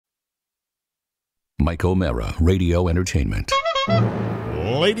Mike O'Mara, Radio Entertainment.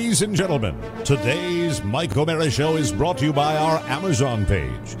 Ladies and gentlemen, today's Mike O'Mara Show is brought to you by our Amazon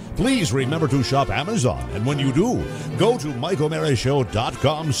page. Please remember to shop Amazon, and when you do, go to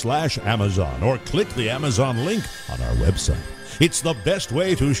MikeO'MaraShow.com/Amazon or click the Amazon link on our website. It's the best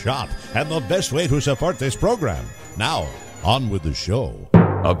way to shop and the best way to support this program. Now, on with the show.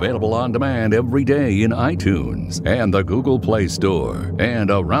 Available on demand every day in iTunes and the Google Play Store and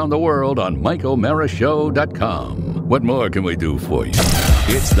around the world on MikeO'MaraShow.com. What more can we do for you?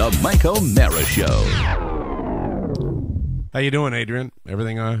 It's the Mike O'Mara Show. How you doing, Adrian?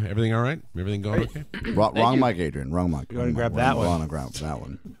 Everything all right? Everything going okay? Wrong mic, Adrian. Wrong mic. You want to grab that one? I want to grab that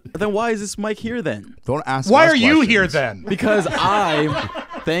one. Then why is this mic here then? Don't ask. Why us are you questions. here then? Because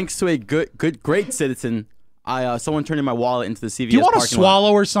thanks to a great citizen, someone turned in my wallet into the CVS. Do you want to parking lot.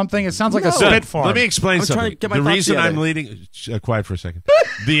 swallow or something? It sounds like a spit farm. Let me explain I'm trying something. to get my The thoughts reason I'm together. leading, quiet for a second.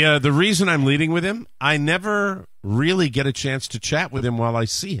 The reason I'm leading with him, I never really get a chance to chat with him while I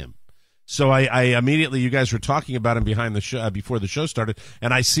see him. So I immediately, you guys were talking about him behind the show before the show started,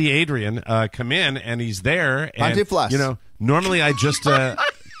 and I see Adrian come in, and he's there. And Anti-floss. you know, normally I just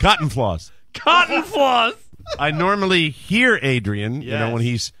cotton floss. Cotton floss. I normally hear Adrian, you know,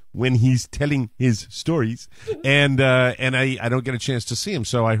 when he's telling his stories, and I don't get a chance to see him.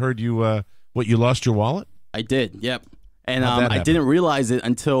 So I heard you you lost your wallet? I did. Yep. And How'd that I happen? didn't realize it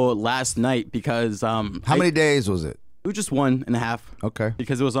until last night because How many days was it? It was just 1.5. Okay.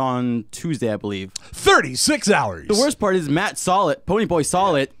 Because it was on Tuesday, I believe. 36 hours. The worst part is Matt saw it, Ponyboy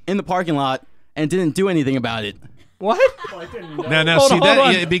saw it in the parking lot and didn't do anything about it. What? Now, Hold see on, that? hold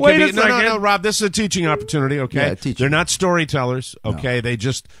on. Yeah, Wait a no, second. Rob. This is a teaching opportunity. Okay, Yeah, teaching. They're not storytellers. Okay, They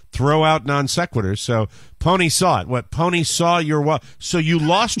just throw out non sequiturs. So Pony saw it. What? Pony saw your wallet. So you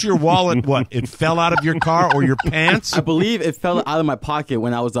lost your wallet. What? It fell out of your car or your pants? I believe it fell out of my pocket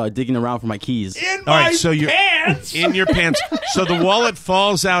when I was digging around for my keys. In All right, my so pants. in your pants. So the wallet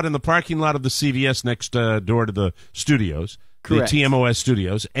falls out in the parking lot of the CVS next door to the studios, Correct. the TMOS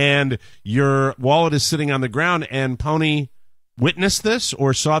studios, and your wallet is sitting on the ground. And Pony witnessed this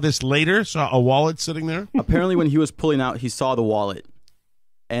or saw this later. Saw a wallet sitting there. Apparently, when he was pulling out, he saw the wallet.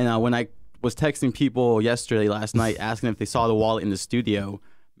 And when I was texting people last night, asking if they saw the wallet in the studio,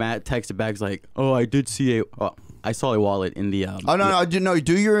 Matt texted back like, "Oh, I did see a. Oh, I saw a wallet in the. Oh no!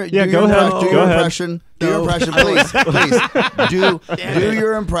 Do your go ahead. Do your Go ahead. impression. Do your impression, please. Please do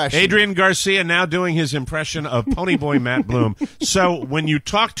your impression. Adrian Garcia now doing his impression of Ponyboy Matt Bloom. So when you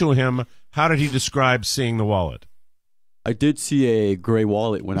talked to him, how did he describe seeing the wallet? I did see a gray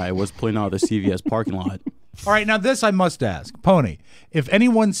wallet when I was pulling out of the CVS parking lot. All right, now this I must ask. Pony, if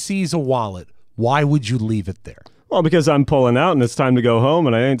anyone sees a wallet, why would you leave it there? Well, because I'm pulling out and it's time to go home,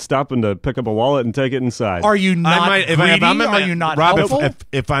 and I ain't stopping to pick up a wallet and take it inside. Are you not greedy? Are you not Rob, helpful?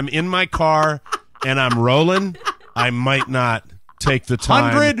 if I'm in my car and I'm rolling, I might not take the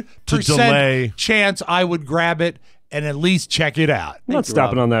time to delay. 100% chance I would grab it and at least check it out. I'm not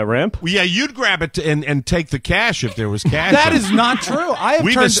stopping on that ramp. Well, yeah, you'd grab it and take the cash if there was cash. That in is it. not true.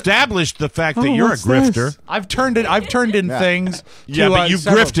 We've established the fact that you're a what's grifter. this? I've turned in things. Yeah, to, but you've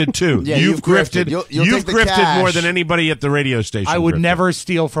several- grifted too. Yeah, you've you've grifted. grifted. You'll You've take the grifted cash. more than anybody at the radio station. I would grifted. never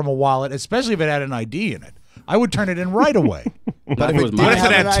steal from a wallet, especially if it had an ID in it. I would turn it in right away. But if it was did mine. What if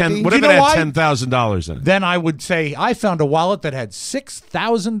it have had an ID? What Do if you it know had why? $10,000 in it? Then I would say, I found a wallet that had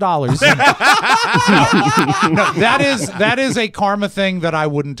 $6,000 in it. No, that is a karma thing that I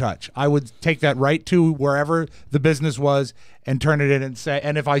wouldn't touch. I would take that right to wherever the business was and turn it in and say,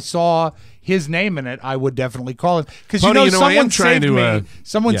 and if I saw his name in it, I would definitely call him. Because Pony, I am someone trying saved to, me.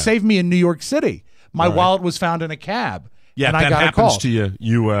 Someone yeah. saved me in New York City. My right. wallet was found in a cab. Yeah, and if I that got a happens call. to you,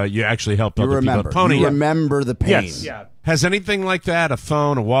 you actually help You other remember. people. Pony, You remember the pain. Yes. Yeah. has anything like that, a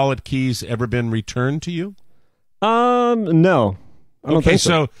phone, a wallet, keys, ever been returned to you? No. I don't Okay, think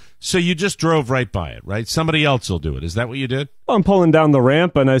so. so you just drove right by it, right? Somebody else will do it. Is that what you did? I'm pulling down the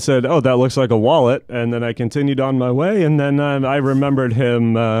ramp, and I said, "Oh, that looks like a wallet," and then I continued on my way, and then I remembered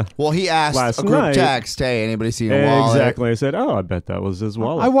him. Well, he asked Last a group night. text, "Hey, anybody seen a wallet?" Exactly. I said, "Oh, I bet that was his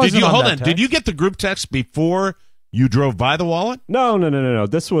wallet." I wasn't Did you on hold that on? text. Did you get the group text before you drove by the wallet? No.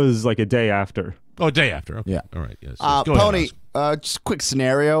 This was like a day after. Oh, a day after. Okay. Yeah. All right. Yes. Yes. Go Pony, ahead, just a quick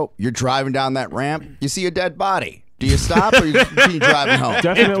scenario. You're driving down that ramp. You see a dead body. Do you stop or you continue driving home?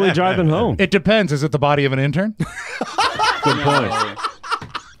 Definitely driving home. It depends. Is it the body of an intern? Good point.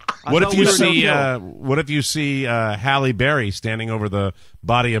 What if you we were see? no-kill. What if you see Halle Berry standing over the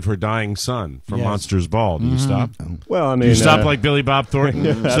body of her dying son from Yes. Monsters Ball? Do you stop? Well, I Do mean, you stop like Billy Bob Thornton,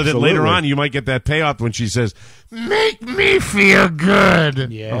 so that absolutely. later on you might get that payoff when she says, "Make me feel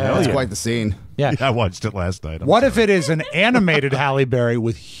good." Yeah. That's quite the scene. Yeah. I watched it last night. What if it is an animated Halle Berry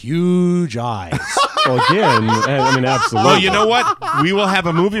with huge eyes? Well, again, I mean, absolutely. Well, you know what? We will have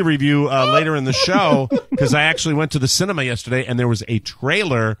a movie review later in the show because I actually went to the cinema yesterday and there was a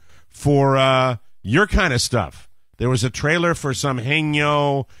trailer for your kind of stuff. There was a trailer for some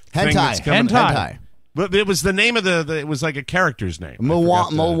hentai thing that's coming. Hentai. But it was the name of it was like a character's name.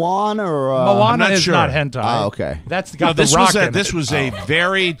 Moana or Moana I'm not is sure. not hentai. Oh, okay. That's got the rock in it. This was a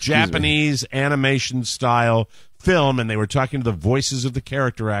very Japanese animation style film, and they were talking to the voices of the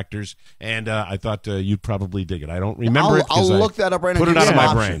character actors, and I thought you'd probably dig it. I don't remember it. I'll look that up right now. Put it out of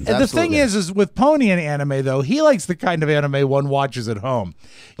my brain. And the thing is with Pony and anime, though, he likes the kind of anime one watches at home.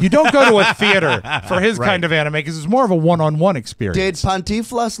 You don't go to a theater for his kind of anime because it's more of a one-on-one experience. Did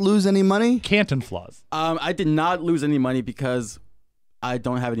Pontiflas lose any money? Cantinflas. I did not lose any money because I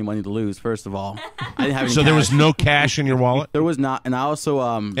don't have any money to lose. First of all, I didn't have any. So there was no cash in your wallet. There was not, and I also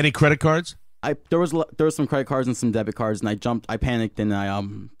any credit cards. There was some credit cards and some debit cards, and I panicked and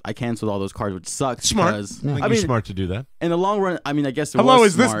I canceled all those cards, which sucked. Smart. Because, I mean, you're smart to do that. In the long run, I mean, I guess. Hello,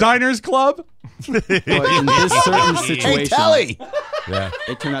 was is this smart, Diners Club? But in this certain situation, Hey, Telly! Yeah.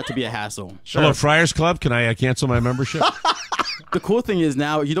 it turned out to be a hassle. Hello, Friars Club. Can I cancel my membership? The cool thing is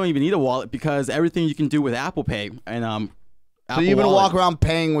now you don't even need a wallet because everything you can do with Apple Pay and So you've been walk around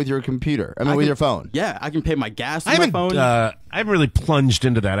paying with your computer? With your phone? Yeah, I can pay my gas I with my phone. haven't really plunged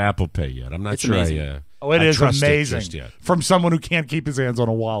into that Apple Pay yet. I'm not It's sure. amazing. It I is trust amazing. just yet. From someone who can't keep his hands on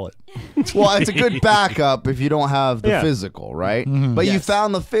a wallet. Well, it's a good backup if you don't have the physical, right? But you Yes.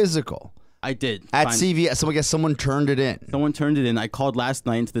 found the physical I did at find- CVS. So I guess someone turned it in. Someone turned it in. I called last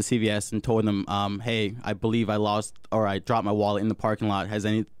night into the CVS and told them, hey, I believe I lost or I dropped my wallet in the parking lot. Has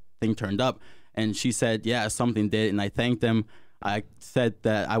anything turned up? And she said, yeah, something did. And I thanked them. I said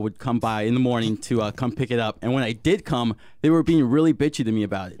that I would come by in the morning to come pick it up. And when I did come, they were being really bitchy to me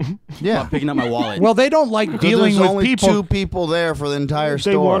about it. Yeah. About picking up my wallet. Well, they don't like dealing There's with only people. 2 people there for the entire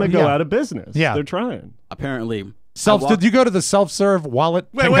store. They want to go Yeah. out of business. Yeah. They're trying. Apparently. Did you go to the self-serve wallet?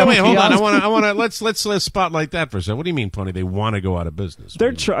 Wait, hold on. I want to let's spotlight that for a second. What do you mean, Pony? They want to go out of business?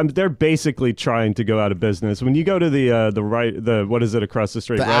 They're basically trying to go out of business. When you go to the what is it across the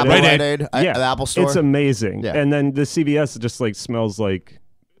street? The Rite Apple Aid? Rite Aid, the Apple Store. It's amazing. Yeah. And then the CVS just like smells like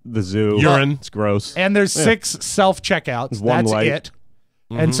the zoo. Urine. It's gross. And there's 6 self-checkouts. One That's light. it.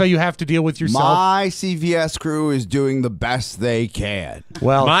 And so you have to deal with yourself. My CVS crew is doing the best they can.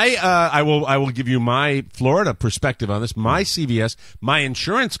 Well, I will give you my Florida perspective on this. My CVS, my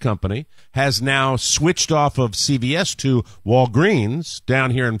insurance company, has now switched off of CVS to Walgreens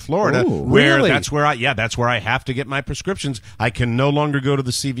down here in Florida, where really? that's where I have to get my prescriptions. I can no longer go to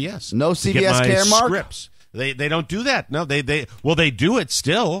the CVS. No to get CVS my Caremark? scripts. They don't do that. No, they do it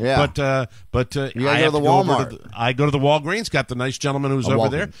still. Yeah. But You I gotta go have to the go over Walmart. I go to the Walgreens. Got the nice gentleman who's over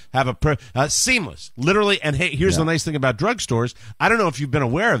there. Have a seamless, literally. And hey, here's the nice thing about drugstores. I don't know if you've been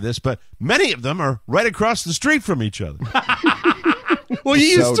aware of this, but many of them are right across the street from each other. well, you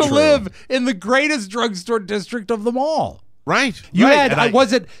used to true. live in the greatest drugstore district of them all. Right. You right. had,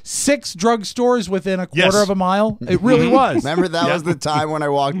 was it 6 drugstores within a quarter Yes. of a mile? It really was. Remember that was the time when I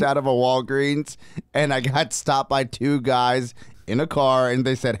walked out of a Walgreens and I got stopped by 2 guys in a car and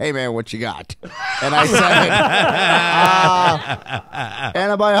they said, "Hey man, what you got?" And I said,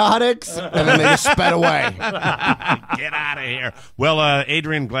 "Antibiotics," and then they just sped away. Get out of here. Well,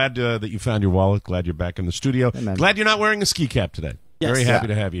 Adrian, glad that you found your wallet. Glad you're back in the studio. Amen. Glad you're not wearing a ski cap today. Yes. Very happy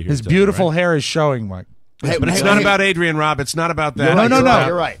to have you here. His today, beautiful right? hair is showing, Mike. Hey, But it's not about Adrian, Rob. It's not about that.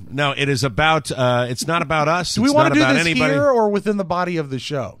 You're right. No, it is about. It's not about us. Do we It's want not to do about this anybody. here or within the body of the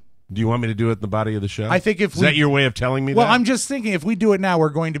show? Do you want me to do it in the body of the show? I think if is we- that your way of telling me Well, that? I'm just thinking if we do it now, we're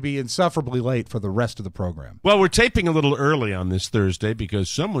going to be insufferably late for the rest of the program. Well, we're taping a little early on this Thursday because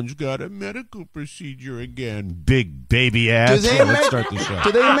someone's got a medical procedure again. Big baby ass. So let's start the show.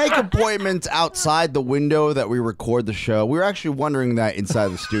 Do they make appointments outside the window that we record the show? We were actually wondering that inside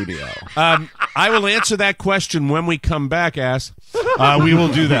the studio. I will answer that question when we come back, ass. We will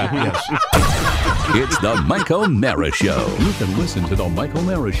do that, yes. It's the Mike O'Mara Show. You can listen to the Mike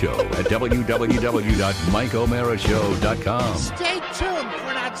O'Mara Show at www.mikeomarashow.com. Stay tuned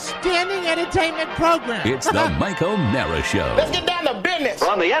for an outstanding entertainment program. It's the Mike O'Mara Show. Let's get down to business.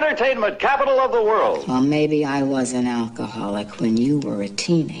 From the entertainment capital of the world. Well, maybe I was an alcoholic when you were a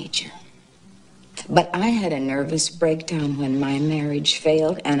teenager. But I had a nervous breakdown when my marriage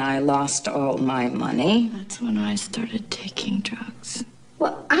failed and I lost all my money. That's when I started taking drugs.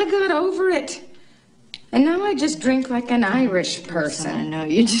 Well, I got over it. And now I just drink like an Irish I person. know,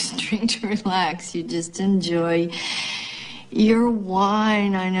 you just drink to relax. You just enjoy your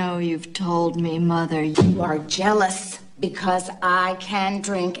wine. I know you've told me, Mother. You are jealous. Because I can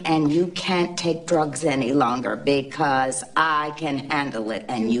drink and you can't take drugs any longer. Because I can handle it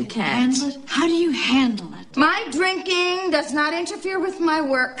and you can't. Handle it? How do you handle it? My drinking does not interfere with my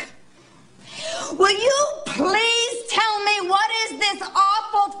work. Will you please tell me what is this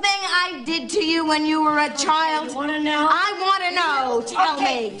awful thing I did to you when you were a child? You want to know? I want to know. Tell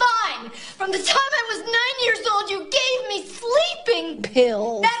Okay, me. fine. From the time I was 9 years old, you gave me sleeping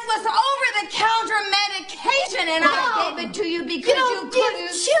pills. That was over-the-counter medication, and I gave it to you because you don't couldn't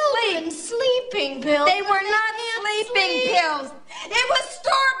give children sleep. sleeping pills. They were not sleeping pills. It was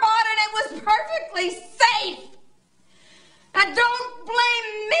store-bought, and it was perfectly safe. Now, don't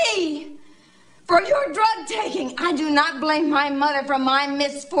blame me for your drug taking. I do not blame my mother for my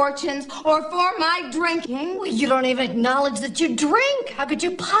misfortunes or for my drinking. Well, you don't even acknowledge that you drink. How could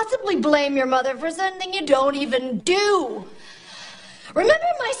you possibly blame your mother for something you don't even do? Remember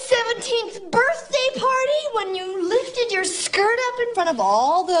my 17th birthday party when you lifted your skirt up in front of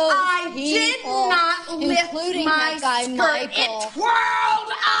all those I people, did not lift including my that guy skirt. Michael. It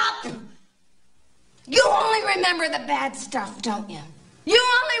twirled up. You only remember the bad stuff, don't you? You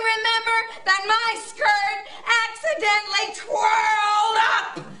only remember that my skirt accidentally twirled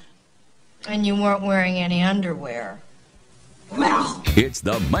up. And you weren't wearing any underwear. Well, It's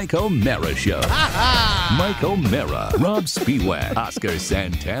the Mike O'Mara Show. Mike O'Mara, Rob Spiewak, Oscar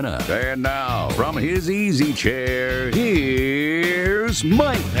Santana. And now, from his easy chair, here's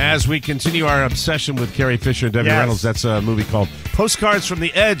Mike. As we continue our obsession with Carrie Fisher and Debbie Yes. Reynolds, that's a movie called Postcards from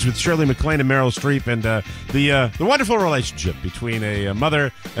the Edge with Shirley MacLaine and Meryl Streep, and the wonderful relationship between a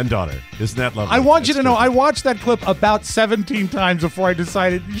mother and daughter. Isn't that lovely? I want you That's to know, good. I watched that clip about 17 times before I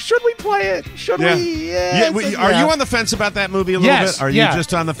decided, should we play it? Should Yeah. we? Are you on the fence about that movie a little Yes, bit? Are yeah. you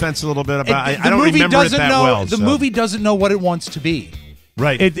just on the fence a little bit about? The I don't movie remember it doesn't that know, well. The so. movie doesn't know what it wants to be.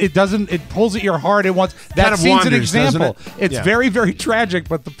 Right. It doesn't. It pulls at your heart. It wants. That Kind of scene's an wanders, doesn't example. it? It's Yeah. very, very tragic,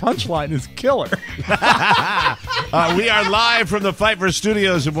 but the punchline is killer. We are live from the Pfeiffer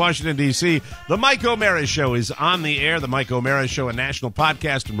Studios in Washington, D.C. The Mike O'Mara Show is on the air. The Mike O'Mara Show, a national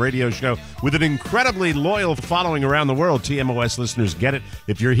podcast and radio show with an incredibly loyal following around the world. TMOS listeners get it.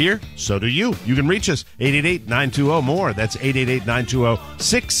 If you're here, so do you. You can reach us, 888-920-MORE. That's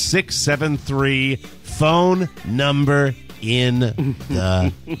 888-920-6673. Phone number in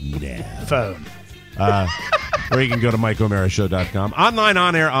the net. Phone. Or you can go to MikeO'MaraShow.com. Online,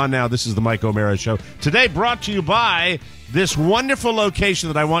 on air, on now. This is the Mike O'Mara Show. Today brought to you by this wonderful location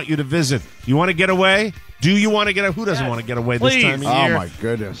that I want you to visit. You want to get away? Do you want to get away? Who doesn't want to get away this time of Oh, year? my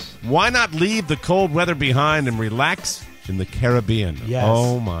goodness. Why not leave the cold weather behind and relax in the Caribbean? Yes.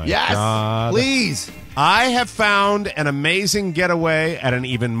 Oh, my Yes, God. please. I have found an amazing getaway at an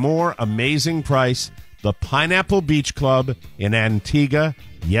even more amazing price. The Pineapple Beach Club in Antigua.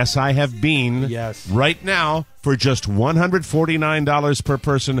 Yes, I have been. Yes. Right now, for just $149 per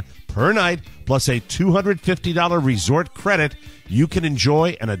person per night, plus a $250 resort credit, you can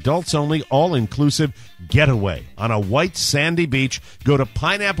enjoy an adults-only, all-inclusive getaway on a white sandy beach. Go to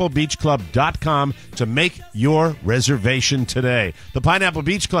pineapplebeachclub.com to make your reservation today. The Pineapple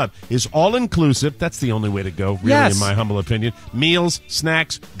Beach Club is all-inclusive. That's the only way to go, really, Yes. in my humble opinion. Meals,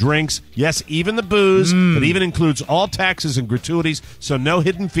 snacks, drinks, yes, even the booze. It even includes all taxes and gratuities, so no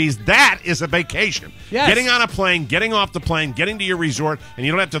hidden fees. That is a vacation. Yes. Getting on a plane, getting off the plane, getting to your resort, and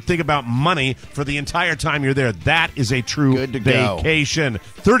you don't have to think about money for the entire time you're there. That is a true Good to go. vacation.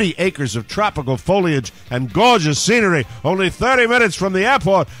 30 acres of tropical foliage and gorgeous scenery. Only 30 minutes from the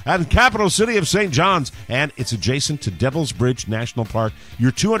airport and capital city of St. John's. And it's adjacent to Devil's Bridge National Park.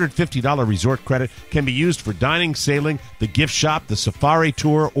 Your $250 resort credit can be used for dining, sailing, the gift shop, the safari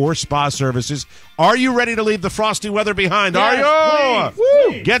tour, or spa services. Are you ready to leave the frosty weather behind? Are you?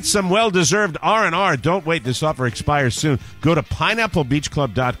 Please. Get some well-deserved R&R. Don't wait. This offer expires soon. Go to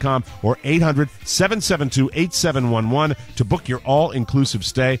pineapplebeachclub.com or 800-772-8711 to book your all-inclusive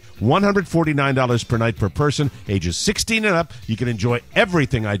stay. $149 per night per person. Ages 16 and up. You can enjoy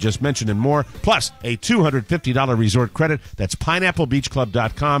everything I just mentioned and more, plus a $250 resort credit. That's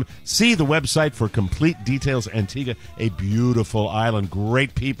pineapplebeachclub.com. See the website for complete details. Antigua, a beautiful island.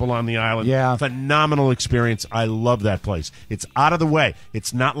 Great people on the island. Yeah. Phenomenal experience. I love that place. It's out of the way.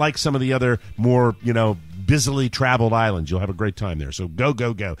 It's not like some of the other more, busily traveled islands. You'll have a great time there. So go,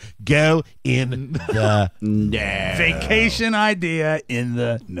 go, go. Go in the no. Vacation idea in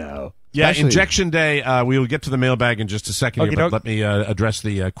the no. Yeah, Especially- Injection Day. We will get to the mailbag in just a second here, but Okey-doke. let me address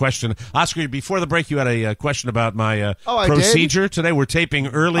the question. Oscar, before the break, you had a question about my I did? procedure today. We're taping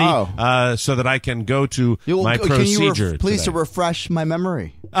early Oh. so that I can go to my Can procedure you please to today. refresh my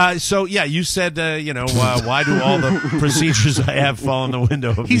memory? So, yeah, you said, why do all the procedures I have fall in the window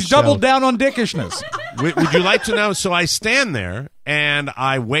of He's the show? doubled down on dickishness. Would you like to know? So I stand there and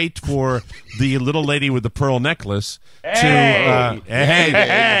I wait for the little lady with the pearl necklace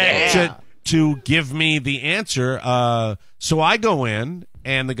to give me the answer. So I go in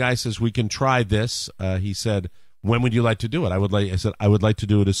and the guy says, "We can try this." He said, "When would you like to do it?" I said, "I would like to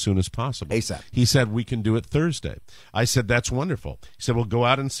do it as soon as possible." ASAP. He said, "We can do it Thursday." I said, "That's wonderful." He said, "Well, go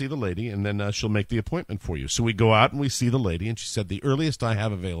out and see the lady, and then she'll make the appointment for you." So we go out and we see the lady, and she said, "The earliest I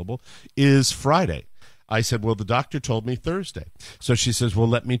have available is Friday." I said, "Well, the doctor told me Thursday." So she says, "Well,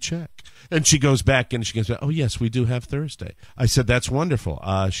 let me check." And she goes back and she goes, "Oh, yes, we do have Thursday." I said, "That's wonderful."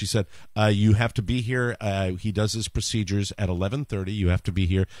 She said, "You have to be here." He does his procedures at 11:30. You have to be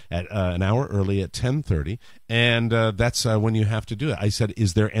here at an hour early at 10:30. And that's when you have to do it. I said,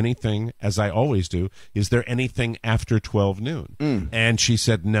 "Is there anything," as I always do, "is there anything after 12 noon? And she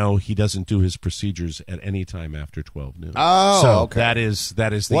said, "No, he doesn't do his procedures at any time after 12 noon. Oh, so okay. that is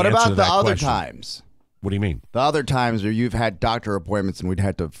the What answer about to the that other question. times? What do you mean? The other times where you've had doctor appointments and we'd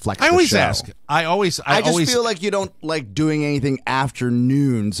had to flex I the always show. ask. I just feel like you don't like doing anything after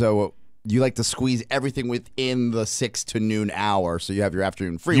noon, so you like to squeeze everything within the 6 to noon hour, so you have your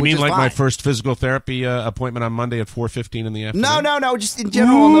afternoon free. You which mean is like fine. my first physical therapy appointment on Monday at 4:15 in the afternoon? No, just in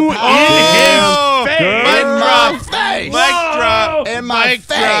general in the Oh, past. mic drop. Face. Mic drop. In my Mic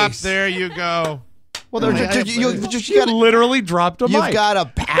drop. face. There you go. Well, you literally dropped a mic. You've got a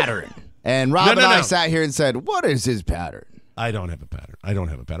pattern. And Rob No. and I sat here and said, "What is his pattern?" I don't have a pattern.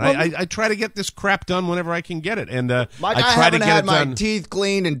 I try to get this crap done whenever I can get it, and Mike, I I try to haven't get had it my done. teeth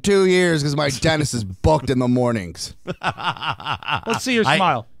cleaned in 2 years because my dentist is booked in the mornings. Let's see your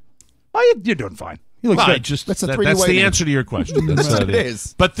smile. Oh, you're doing fine. You look Well, good. I just, That's a that's 3D the waiting. answer to your question. That's what it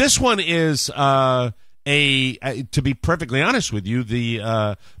is. But this one is to be perfectly honest with you,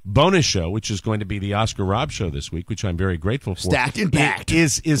 the bonus show, which is going to be the Oscar Rob show this week, which I'm very grateful for. Stacked and packed.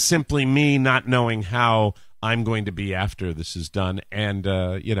 Is simply me not knowing how I'm going to be after this is done, and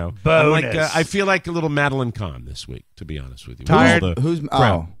I'm like, Bonus. I feel like a little Madeline Kahn this week, to be honest with you. Tired? With all the Who's-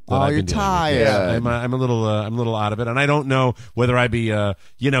 crap oh. that Oh, I've you're been dealing with. tired. Yeah, I'm a little out of it, and I don't know whether I be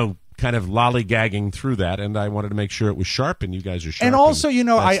kind of lollygagging through that, and I wanted to make sure it was sharp, and you guys are sharp. And also, that's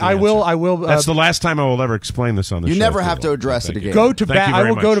the I will. answer. That's the last time I will ever explain this on the show. You never if have to will. address Thank it you. again. Go to Thank bat. you I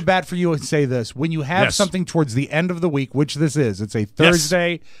very will go much. to bat for you and say this: when you have Yes. something towards the end of the week, which this is, it's a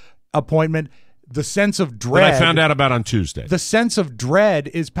Thursday appointment. The sense of dread. That I found out about on Tuesday. The sense of dread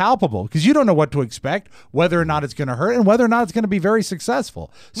is palpable because you don't know what to expect, whether or not it's going to hurt, and whether or not it's going to be very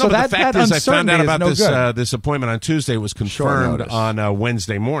successful. No, So but the fact is, I found uncertainty out is about no this good. this appointment on Tuesday. It was Short confirmed notice. on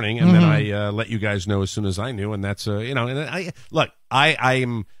Wednesday morning, and then I let you guys know as soon as I knew. And that's And I look,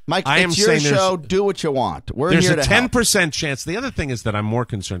 I'm Mike, I am it's your saying show. Do what you want. We're there's here a to help. 10% chance. The other thing is that I'm more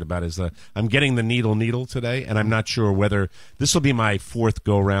concerned about is that I'm getting the needle today, and I'm not sure whether this will be my fourth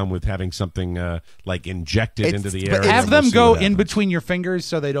go around with having something like injected It's- into the but area. Have and we'll them see go what in happens. between your fingers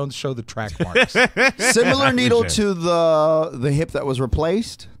so they don't show the track marks. Similar needle appreciate to the hip that was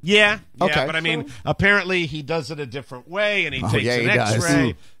replaced. Yeah, Okay. but I mean, apparently he does it a different way, and he takes yeah, an he does.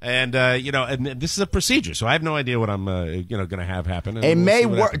 X-ray, and and this is a procedure, so I have no idea what I'm going to have happen. And It we'll may see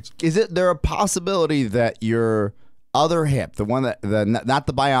what work. happens. Is it there a possibility that your other hip, the one that not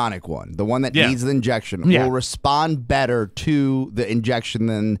the bionic one, the one that Yeah. needs the injection, Yeah. will respond better to the injection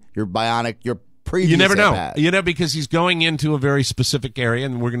than your bionic, your previous You never hip know, had? because he's going into a very specific area,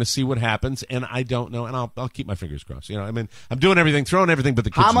 and we're going to see what happens. And I don't know, and I'll keep my fingers crossed. I mean, I'm doing everything, throwing everything, but the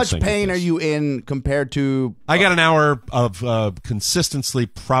kitchen How much sink at pain this. are you in compared to? I got an hour of consistently,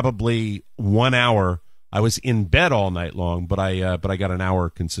 probably 1 hour. I was in bed all night long, but I got an hour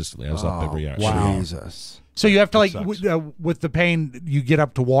consistently. I was up every hour. Jesus. So you have to Sucks. with the pain, you get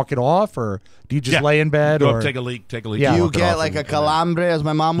up to walk it off, or do you just Yeah. lay in bed? Go or up, take a leak. Yeah. You walk it get off like and- a calambre, as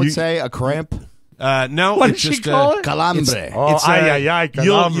my mom would say, a cramp. No, What it's did she just call it? Calambre. Oh, It's,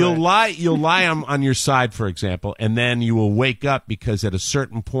 you'll lie on your side, for example, and then you will wake up because at a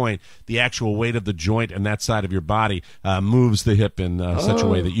certain point the actual weight of the joint and that side of your body moves the hip in such a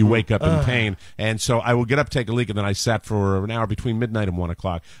way that you wake up in pain. And so I will get up, take a leak, and then I sat for an hour between midnight and 1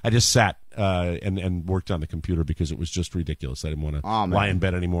 o'clock. I just sat and worked on the computer because it was just ridiculous. I didn't want to lie in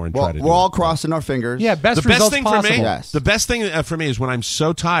bed anymore and Well, try to. we're do all it. crossing our fingers. Yeah, best The best results thing possible. for me, Yes. the best thing for me is when I'm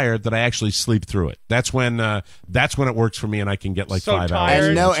so tired that I actually sleep through it. That's when it works for me, and I can get like So 5 tired. hours.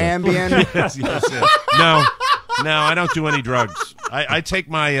 And no So- Ambien. Yes, no, I don't do any drugs. I take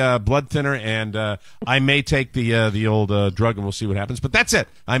my blood thinner, and I may take the old drug, and we'll see what happens. But that's it.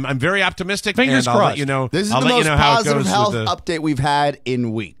 I'm very optimistic. Fingers and I'll let crossed. you know. This is I'll the let most you know how it positive goes health with the, update we've had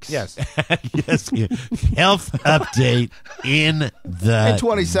in weeks. Yes. yes, yeah. Health update in the In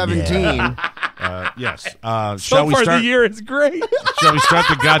 2017. yes. So Shall we far, start? the year is great. Shall we start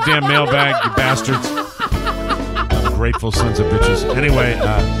the goddamn mailbag, you bastards? Ungrateful sons of bitches. Anyway,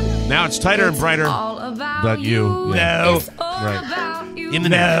 now it's tighter and brighter. But you. No. Right. In the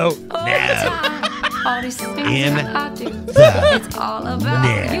No. In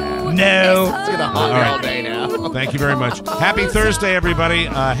No. All right. Thank you very much. Happy Thursday, everybody.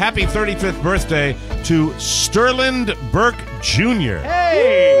 Happy 35th birthday to Sterling Burke Jr.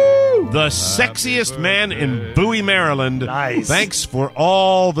 Hey. The sexiest man in Bowie, Maryland. Nice. Thanks for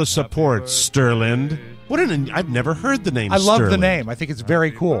all the support, Sterling. I've never heard the name I love the Sterling. name. I think it's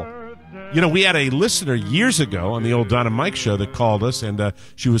very cool. You know, we had a listener years ago on the old Don and Mike show that called us, and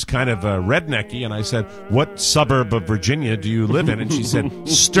she was kind of rednecky, and I said, what suburb of Virginia do you live in? And she said,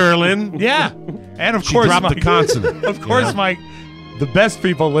 Sterling. Yeah. And of She course, dropped Mike, the consonant. Of course, Mike, the best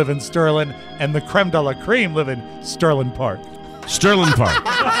people live in Sterling, and the creme de la creme live in Sterling Park. Sterling Park.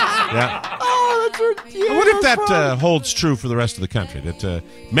 Yeah. Oh, that's ridiculous. I wonder if that holds true for the rest of the country, that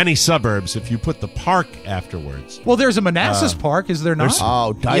many suburbs, if you put the park afterwards. Well, there's a Manassas Park, is there not?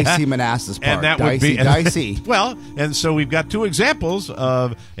 Oh, Dicey Yeah. Manassas Park. And that Dicey, would be Dicey. Well, and so we've got two examples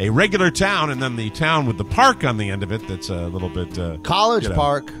of a regular town and then the town with the park on the end of it that's a little bit College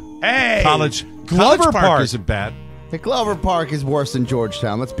Park. Hey, College Glover Park. isn't bad. The Glover Park is worse than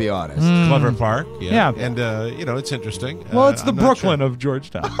Georgetown, let's be honest. Glover Park, Yeah. And it's interesting. Well, it's the I'm not Brooklyn sure. of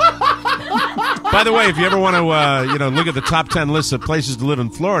Georgetown. By the way, if you ever want to look at the top 10 lists of places to live in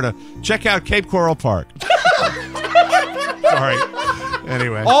Florida, check out Cape Coral Park. Sorry.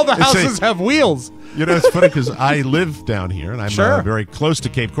 Anyway, All the It's houses have wheels. You know, it's funny because I live down here, and I'm Sure. very close to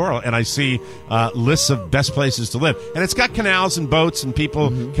Cape Coral, and I see lists of best places to live. And it's got canals and boats, and people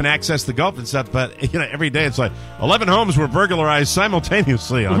can access the Gulf and stuff, but, every day it's like 11 homes were burglarized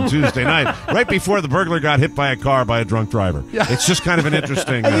simultaneously on Tuesday night, right before the burglar got hit by a car by a drunk driver. Yeah. It's just kind of an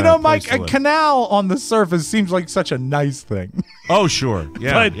interesting And Mike, place a to live. canal on the surface seems like such a nice thing. Oh, sure.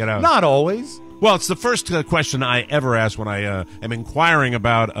 Yeah, but not always. Well, it's the first question I ever ask when I am inquiring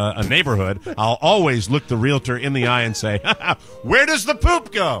about a neighborhood. I'll always look the realtor in the eye and say, where does the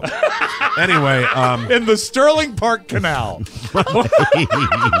poop go? Anyway. In the Sterling Park Canal.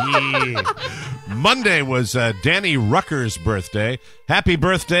 Monday was Danny Rucker's birthday. Happy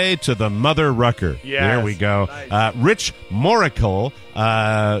birthday to the mother Rucker. Yes. There we go. Nice. Rich Moracle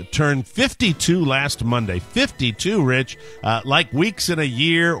turned 52 last Monday. 52, Rich. Like weeks in a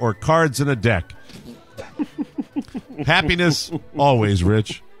year or cards in a deck. Happiness always,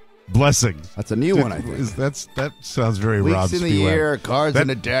 Rich. Blessings. That's a new one, I think. That sounds very Weeks Rob in the Spiewak. year, cards in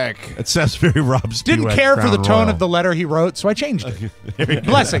a deck. It sounds very Rob Spiewak. Didn't care for the Crown tone Royal. of the letter he wrote, so I changed it.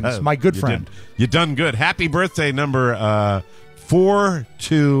 Blessings, my good friend. You done good. Happy birthday, number 4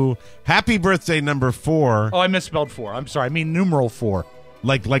 to Happy birthday, number 4. Oh, I misspelled 4. I'm sorry. I mean numeral 4.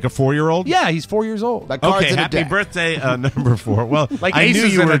 Like a 4-year-old? Yeah, he's 4 years old. Like cards Okay, in a happy deck. birthday, number 4. Well, Like I knew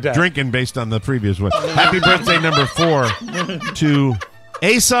aces you in a were deck. drinking based on the previous one. Happy birthday, number 4 to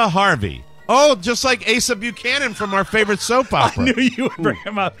Asa Harvey. Oh, just like Asa Buchanan from our favorite soap opera. I knew you would bring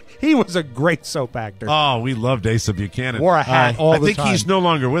him up. He was a great soap actor. Oh, we loved Asa Buchanan. Wore a hat all I the think time. he's no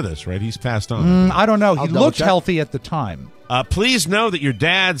longer with us, right? He's passed on. I don't know. He I'll double looked check. healthy at the time. Please know that your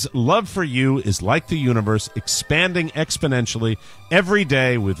dad's love for you is like the universe, expanding exponentially every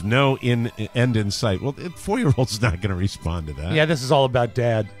day with no end in sight. Well, 4-year-old's not going to respond to that. Yeah, this is all about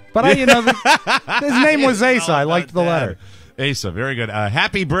Dad. But his name was Asa. I liked the letter. Asa, very good.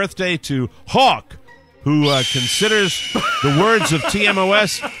 Happy birthday to Hawk, who considers the words of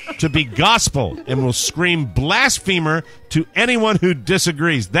TMOS to be gospel and will scream blasphemer to anyone who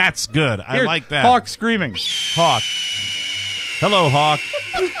disagrees. That's good. I Here's like that. Hawk screaming. Hawk. Hello, Hawk.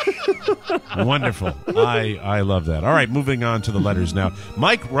 Wonderful. I love that. All right, moving on to the letters now.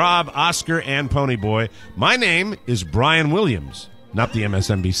 Mike, Rob, Oscar, and Ponyboy. My name is Brian Williams, not the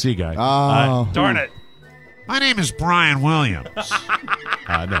MSNBC guy. Darn it. My name is Brian Williams.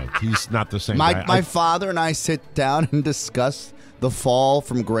 No, he's not the same guy. My father and I sit down and discuss the fall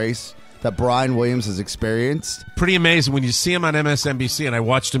from grace that Brian Williams has experienced. Pretty amazing when you see him on MSNBC, and I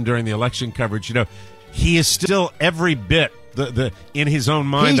watched him during the election coverage. He is still every bit the in his own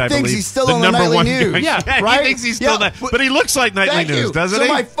mind. He I thinks believe he's still the on the number nightly one news. guy. Yeah, right? He thinks he's still Yeah, that, but he looks like nightly Thank news, you. doesn't so he?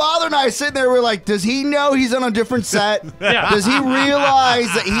 my father and I sitting there, we're like, does he know he's on a different set? Does he realize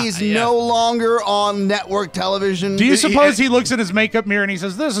that he's no longer on network television? Do you suppose he looks in his makeup mirror and he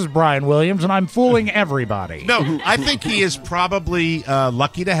says, "This is Brian Williams, and I'm fooling everybody"? No, I think he is probably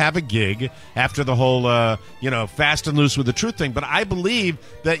lucky to have a gig after the whole, fast and loose with the truth thing. But I believe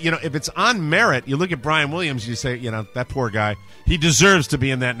that, if it's on merit, you look at Brian Williams, you say, that poor guy. guy. He deserves to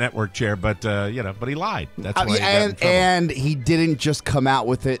be in that network chair, but but he lied. That's why he got in trouble. And he didn't just come out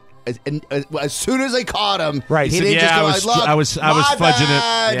with it. As soon as they caught him, right? He didn't just go like, "Look, I was fudging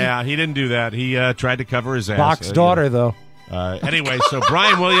bad. it. Yeah, he didn't do that. He tried to cover his ass. Bach's daughter, though. Anyway, so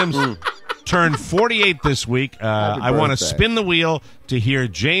Brian Williams turned 48 this week. I want to spin the wheel to hear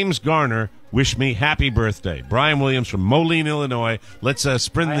James Garner wish me happy birthday. Brian Williams from Moline, Illinois. Let's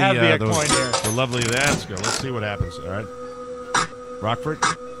spin the lovely. Let's go. Let's see what happens. All right. Rockford.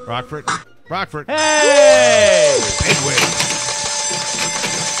 Hey! Penguin.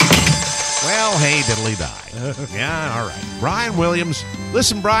 Well, hey, diddly die. Yeah, all right. Brian Williams.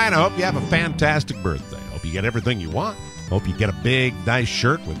 Listen, Brian, I hope you have a fantastic birthday. Hope you get everything you want. Hope you get a big, nice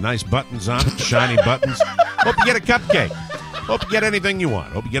shirt with nice buttons on it, shiny buttons. Hope you get a cupcake. Hope you get anything you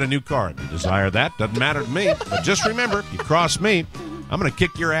want. Hope you get a new car. If you desire that, doesn't matter to me. But just remember, if you cross me, I'm going to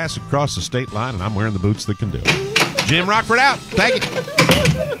kick your ass across the state line, and I'm wearing the boots that can do it. Jim Rockford out. Thank you.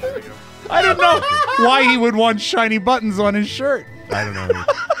 I don't know why he would want shiny buttons on his shirt. I don't know.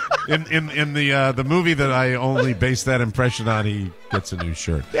 In the movie that I only base that impression on, he gets a new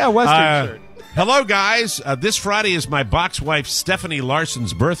shirt. Yeah, Western shirt. Hello, guys. This Friday is my box wife, Stephanie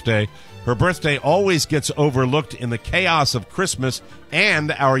Larson's birthday. Her birthday always gets overlooked in the chaos of Christmas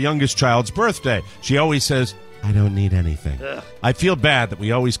and our youngest child's birthday. She always says, I don't need anything. Ugh. I feel bad that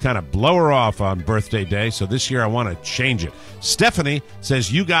we always kind of blow her off on birthday day, so this year I want to change it. Stephanie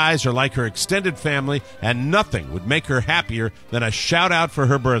says you guys are like her extended family, and nothing would make her happier than a shout-out for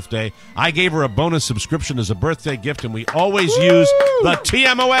her birthday. I gave her a bonus subscription as a birthday gift, and we always use the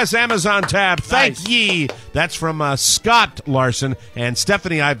TMOS Amazon tab. Thank ye. That's from Scott Larson. And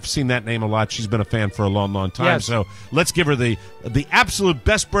Stephanie, I've seen that name a lot. She's been a fan for a long, long time. Yes. So let's give her the absolute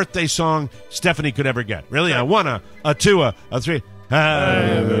best birthday song Stephanie could ever get. Really? A one, a two, a three.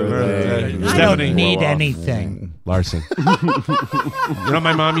 Happy birthday. I Stephanie. don't need anything. Larson. You know what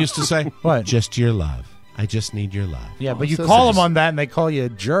my mom used to say? What? Just your love. I just need your love. Yeah, but you call them on that and they call you a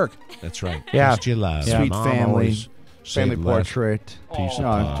jerk. That's right. Yeah. Just your love. Sweet Mom family. Family portrait. Piece of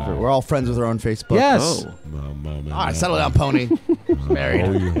pie. We're all friends with our own Facebook. Yes. All right, settle down, pony.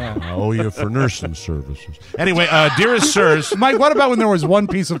 Married. I owe you for nursing services. Anyway, dearest sirs. Mike, what about when there was one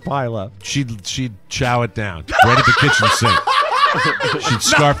piece of pie left? She'd chow it down right at the kitchen sink. She'd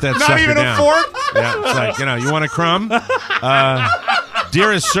scarf that sucker down. Not even a fork? Yeah, it's like, you want a crumb?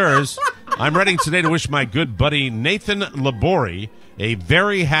 Dearest sirs, I'm writing today to wish my good buddy Nathan Labori a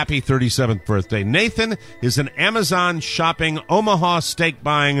very happy 37th birthday. Nathan is an Amazon shopping, Omaha steak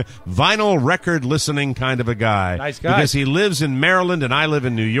buying, vinyl record listening kind of a guy. Nice guy. Because he lives in Maryland and I live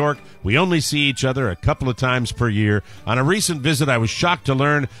in New York. We only see each other a couple of times per year. On a recent visit, I was shocked to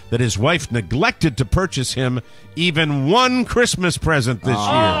learn that his wife neglected to purchase him even one Christmas present this year.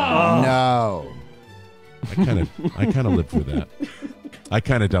 No. I kind of lived through that. I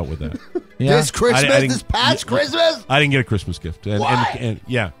kind of dealt with that. Yeah. This Christmas, this past Christmas? I didn't get a Christmas gift. And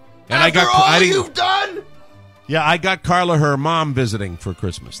yeah. And After all you've done? Yeah, I got Carla her mom visiting for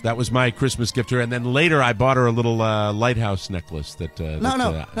Christmas. That was my Christmas gift to her. And then later I bought her a little lighthouse necklace.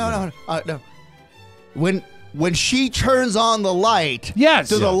 No. When she turns on the light, yes,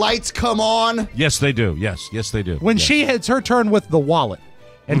 do the lights come on? Yes, they do. Yes, they do. When she hits her turn with the wallet,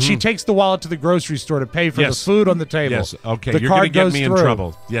 and she takes the wallet to the grocery store to pay for the food on the table. Yes, okay. The You're going to card get goes me in through.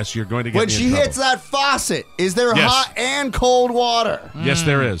 trouble. Yes, you're going to get me in trouble. When she hits that faucet, is there hot and cold water? Yes,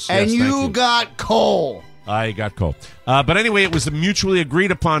 there is. And yes, you got coal. I got coal. But anyway, it was a mutually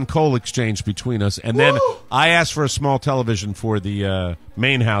agreed upon coal exchange between us. And then I asked for a small television for the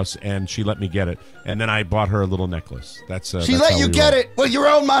main house, and she let me get it. And then I bought her a little necklace. She let you get it with your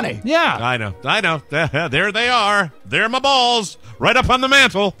own money. Yeah. I know. There they are. They're my balls. Right up on the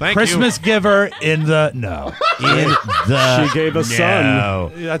mantle. Thank you. Christmas giver in the no. In the She gave a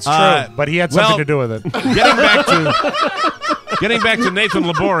son. That's true. But he had something to do with it. Getting back to Nathan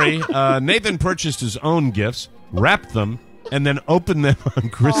Labori, Nathan purchased his own gifts, wrapped them, and then opened them on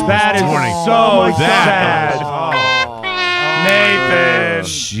Christmas morning. So sad. Nathan.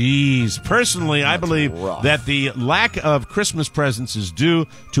 Jeez. Personally, I believe that the lack of Christmas presents is due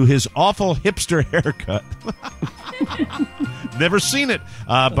to his awful hipster haircut. Never seen it.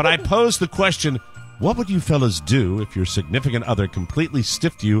 But I posed the question, what would you fellas do if your significant other completely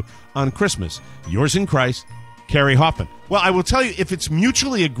stiffed you on Christmas? Yours in Christ, Carrie Hoffman. Well, I will tell you, if it's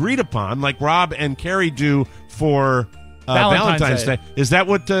mutually agreed upon, like Rob and Carrie do for Valentine's Day. Is that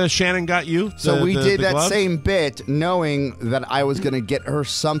what Shannon got you? So we did that glove? same bit knowing that I was going to get her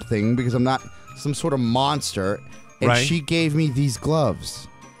something because I'm not some sort of monster. And she gave me these gloves.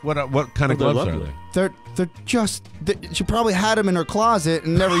 What kind of gloves are they? They're just... she probably had them in her closet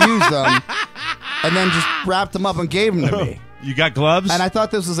and never used them. and then just wrapped them up and gave them to me. You got gloves? And I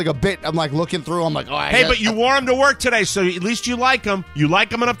thought this was like a bit. I'm like looking through. I'm like, oh, hey, but you wore them to work today, so at least you like them. You like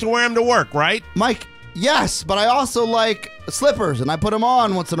them enough to wear them to work, right? Mike, yes, but I also like slippers, and I put them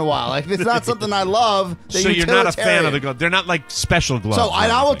on once in a while. Like, it's not something I love. So you're not a fan of the gloves. They're not like special gloves. So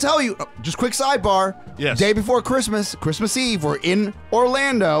I will tell you, just quick sidebar. Yes. Day before Christmas Eve, we're in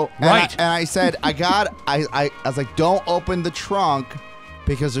Orlando. Right. And I said, I was like, don't open the trunk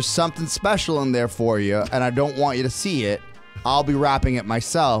because there's something special in there for you, and I don't want you to see it. I'll be wrapping it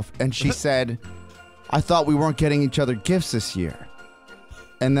myself. And she said, I thought we weren't getting each other gifts this year.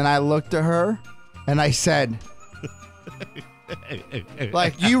 And then I looked at her and I said,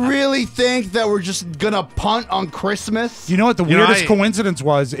 like, you really think that we're just going to punt on Christmas? You know what the weirdest coincidence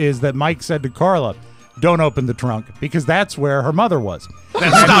is that Mike said to Carla, don't open the trunk, because that's where her mother was.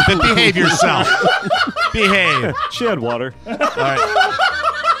 Stop it. Behave yourself. Behave. She had water. All right.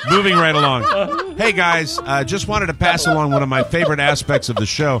 Moving right along. Hey, guys, just wanted to pass along one of my favorite aspects of the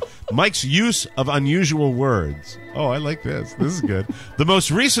show, Mike's use of unusual words. Oh, I like this. This is good. The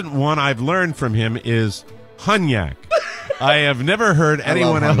most recent one I've learned from him is hunyak. I have never heard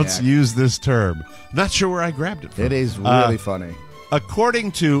anyone else use this term. Not sure where I grabbed it from. It is really funny.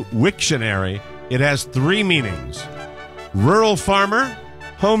 According to Wiktionary, it has 3 meanings. Rural farmer,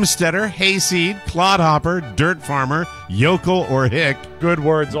 homesteader, hayseed, clodhopper, dirt farmer, yokel, or hick. Good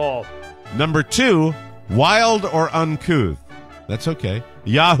words all. Number 2, wild or uncouth. That's okay.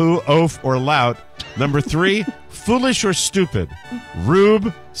 Yahoo, oaf, or lout. Number 3, foolish or stupid.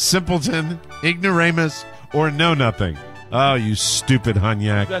 Rube, simpleton, ignoramus, or know-nothing. Oh, you stupid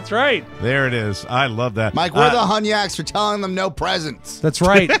hunyak. That's right. There it is. I love that. Mike, we're the hunyaks for telling them no presents. That's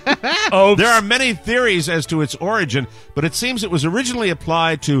right. There are many theories as to its origin, but it seems it was originally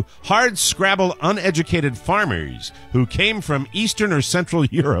applied to hard-scrabble, uneducated farmers who came from Eastern or Central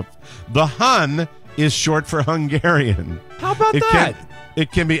Europe. The Hun is short for Hungarian. How about that?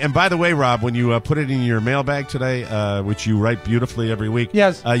 It can be, and by the way, Rob, when you put it in your mailbag today, which you write beautifully every week,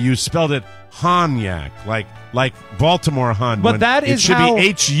 yes, you spelled it Honyak, like Baltimore Hun. But that is how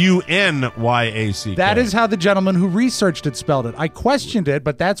it should be Hunyack. That is how the gentleman who researched it spelled it. I questioned it,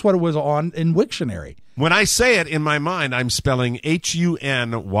 but that's what it was on in Wiktionary. When I say it in my mind, I'm spelling Hunyack.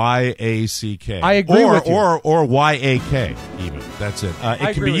 I agree with you. Or YAK, even. That's it.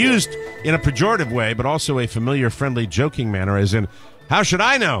 It can be used in a pejorative way, but also a familiar, friendly, joking manner, as in, how should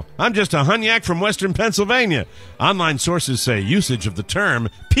I know? I'm just a hunyak from western Pennsylvania. Online sources say usage of the term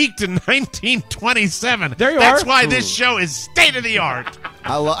peaked in 1927. There you are. That's why this show is state-of-the-art.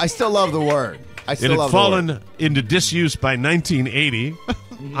 I still love the word. It had fallen into disuse by 1980.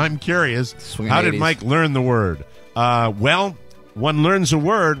 I'm curious, how did Mike learn the word? Well, one learns a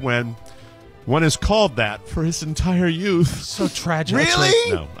word when one is called that for his entire youth. So tragic.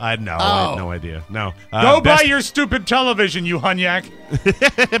 Really? No, I had no idea. No. Go buy your stupid television, you hunyak.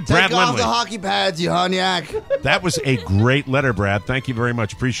 Brad Take off Lindley. the hockey pads, you hunyak. That was a great letter, Brad. Thank you very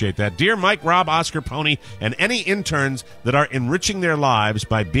much. Appreciate that. Dear Mike, Rob, Oscar, Pony, and any interns that are enriching their lives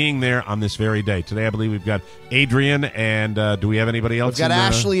by being there on this very day. Today, I believe we've got Adrian, and do we have anybody else? We've got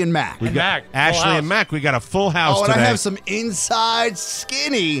Ashley and Mac. We've got Ashley and Mac. We got a full house and today. I have some inside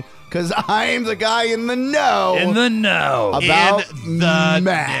skinny, because I'm the guy in the know. In the know. About Mac.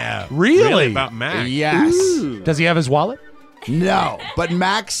 Yeah. Really? About Mac? Yes. Ooh. Does he have his wallet? No, but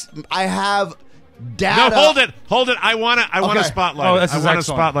Max, I have data. No, hold it. I want to spotlight. Oh, it. this I is want to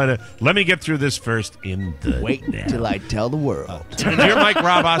excellent. spotlight it. Let me get through this first. Wait till I tell the world. Dear Mike,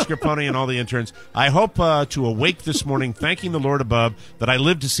 Rob, Oscar, Pony, and all the interns, I hope to awake this morning thanking the Lord above that I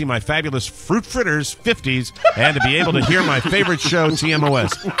lived to see my fabulous Fruit Fritters 50s and to be able to hear my favorite show,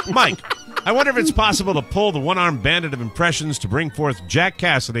 TMOS. Mike, I wonder if it's possible to pull the one-armed bandit of impressions to bring forth Jack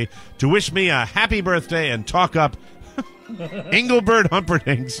Cassidy to wish me a happy birthday and talk up Engelbert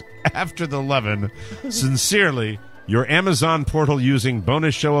Humperdinck's After the 11. Sincerely, your Amazon portal using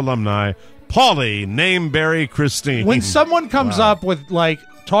bonus show alumni, Paulie Nameberry Christine. When someone comes up with, like,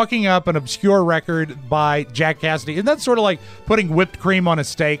 talking up an obscure record by Jack Cassidy, and that's sort of like putting whipped cream on a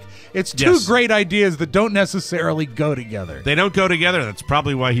steak. It's two great ideas that don't necessarily go together. They don't go together. That's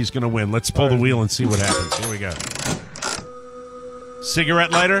probably why he's going to win. Let's pull the wheel and see what happens. Here we go. Cigarette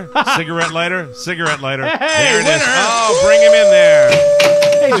lighter, cigarette lighter, cigarette lighter. Hey, there it winner. is. Oh, bring him in there.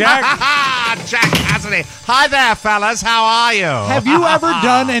 Hey, Jack. Jack Cassidy. Hi there, fellas. How are you? Have you ever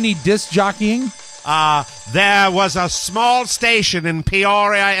done any disc jockeying? There was a small station in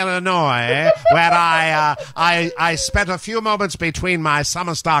Peoria, Illinois, where I spent a few moments between my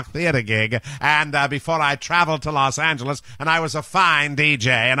summer stock theater gig and before I traveled to Los Angeles, and I was a fine DJ.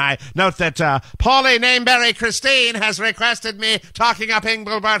 And I note that Paulie Nameberry Christine has requested me talking up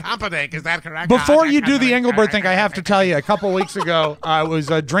Engelbert Humperdinck. Is that correct? Before you do the Engelbert thing, I have to tell you, a couple weeks ago, I was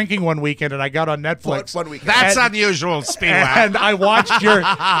drinking one weekend, and I got on Netflix. One weekend. That's unusual, Speedway. And I watched your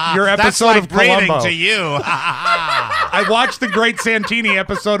episode That's like of Columbo. to you. I watched the great Santini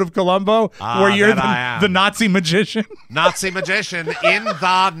episode of Columbo where you're the Nazi magician. Nazi magician in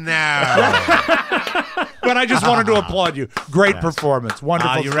the know. But I just wanted to applaud you. Great performance.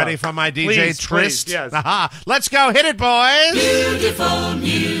 Wonderful Are you stuff. ready for my DJ Please, Trist? please, yes. Let's go. Hit it, boys. Beautiful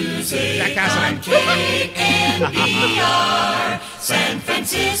music Jack Cassidy. on KNBR, San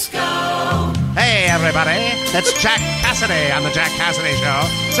Francisco. Hey, everybody. It's Jack Cassidy on the Jack Cassidy Show.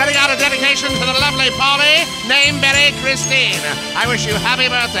 Sending out a dedication to the lovely Paulie Nameberry Christine. I wish you happy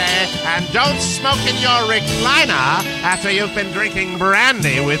birthday, and don't smoke in your recliner after you've been drinking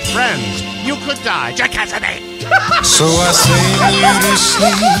brandy with friends. You could die. Jack Cassidy. So I sing you to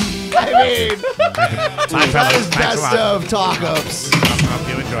sleep. I mean, that is best of talk-ups. Hope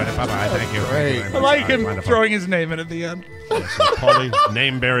you enjoyed it. Bye-bye. Thank you. Great. I like him throwing his name in at the end. Paulie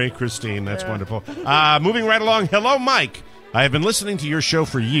Nameberry Christine. That's wonderful. Moving right along. Hello, Mike. I have been listening to your show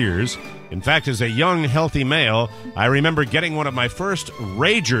for years. In fact, as a young, healthy male, I remember getting one of my first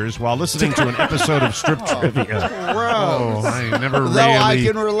ragers while listening to an episode of Strip Trivia. Gross. Oh, I never really I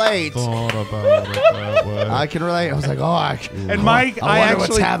can relate. thought about it that way. I can relate. I was like, And Mike, I wonder what's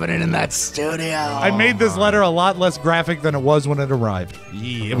actually happening in that studio. I made this letter a lot less graphic than it was when it arrived.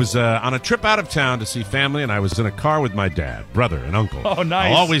 It was on a trip out of town to see family, and I was in a car with my dad, brother, and uncle. Oh,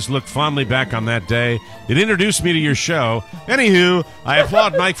 nice. I'll always look fondly back on that day. It introduced me to your show. Anywho, I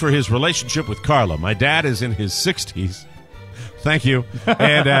applaud Mike for his relationship with Carla. My dad is in his 60s. Thank you.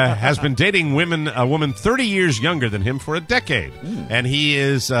 And has been dating a woman 30 years younger than him for a decade. And he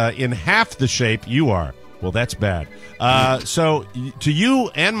is in half the shape you are. Well, that's bad. So to you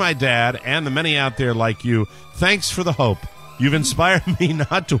and my dad and the many out there like you, thanks for the hope. You've inspired me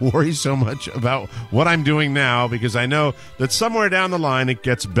not to worry so much about what I'm doing now because I know that somewhere down the line it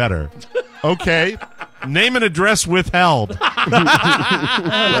gets better. Okay. Name and address withheld.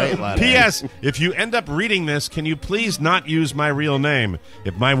 P.S. If you end up reading this, can you please not use my real name?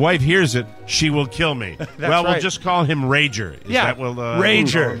 If my wife hears it, she will kill me. We'll just call him Rager. That Rager. We'll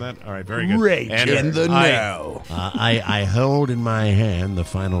call him that? All right, very good. Rager. And, in the know. I hold in my hand the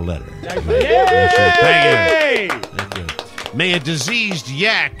final letter. Thank you. Thank you. May a diseased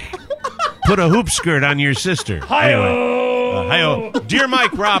yak put a hoop skirt on your sister. Hi-yo. Dear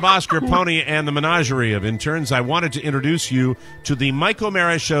Mike, Rob, Oscar, Pony, and the menagerie of interns, I wanted to introduce you to the Mike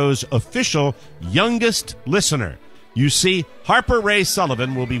O'Mara Show's official youngest listener. You see, Harper Ray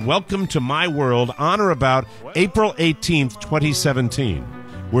Sullivan will be welcomed to my world on or about April 18th, 2017.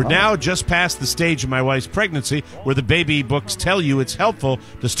 We're now just past the stage of my wife's pregnancy where the baby books tell you it's helpful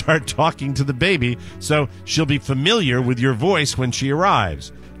to start talking to the baby so she'll be familiar with your voice when she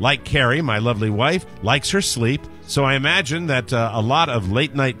arrives. Like Carrie, my lovely wife, likes her sleep, so I imagine that a lot of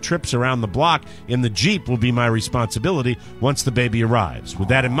late-night trips around the block in the Jeep will be my responsibility once the baby arrives. With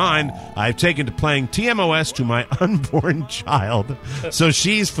that in mind, I've taken to playing TMOS to my unborn child, so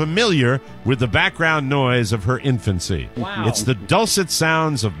she's familiar with the background noise of her infancy. Wow. It's the dulcet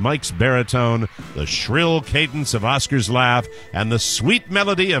sounds of Mike's baritone, the shrill cadence of Oscar's laugh, and the sweet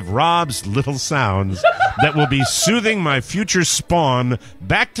melody of Rob's little sounds that will be soothing my future spawn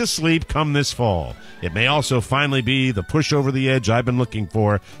back to sleep come this fall. It may also finally be the push over the edge I've been looking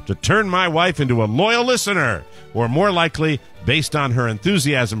for to turn my wife into a loyal listener, or more likely, based on her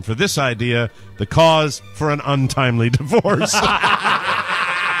enthusiasm for this idea, the cause for an untimely divorce.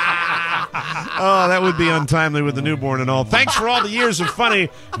 Oh, that would be untimely with the newborn and all. Thanks for all the years of funny.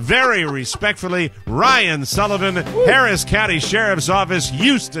 Very respectfully, Ryan Sullivan, Harris County Sheriff's Office,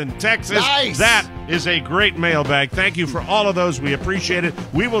 Houston, Texas. Nice. That is a great mailbag. Thank you for all of those. We appreciate it.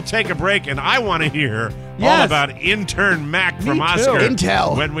 We will take a break, and I want to hear all about intern Mac from Oscar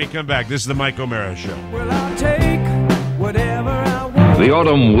Intel. when we come back. This is the Mike O'Mara Show. Well, I'll take whatever I want. The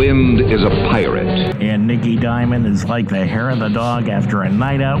autumn wind is a pirate. And Nicky Diamond is like the hair of the dog after a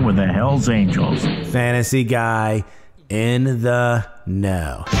night out with the Hells Angels. Fantasy guy in the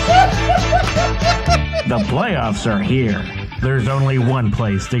know. The playoffs are here. There's only one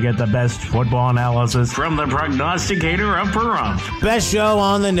place to get the best football analysis from the prognosticator of Pahrump. Best show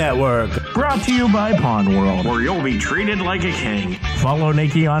on the network. Brought to you by Pond World, where you'll be treated like a king. Follow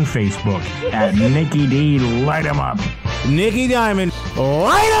Nikki on Facebook at Nikki D. Light 'em Up. Nicky Diamond,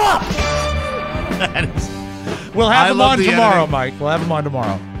 light 'em up! We'll have him love on the tomorrow, editing. Mike. We'll have him on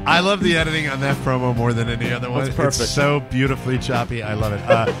tomorrow. I love the editing on that promo more than any other one. That's perfect. It's so beautifully choppy. I love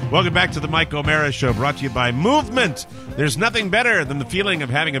it. Welcome back to the Mike O'Mara Show, brought to you by Movement. There's nothing better than the feeling of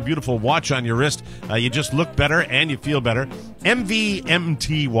having a beautiful watch on your wrist. You just look better and you feel better.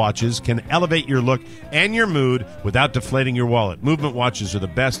 MVMT watches can elevate your look and your mood without deflating your wallet. Movement watches are the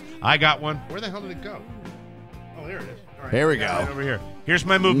best. I got one. Where the hell did it go? Oh, there it is. All right. Here we go. Right over here. Here's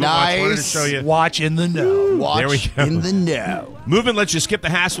my Movement watch. Wanted to show you. Watch in the know. Watch There we go. in the know. Movement lets you skip the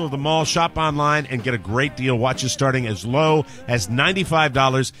hassle of the mall, shop online, and get a great deal. Watches starting as low as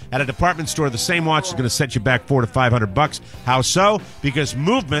 $95 at a department store. The same watch is going to set you back $400 to $500. How so? Because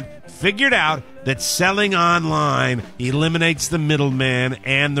Movement figured out that selling online eliminates the middleman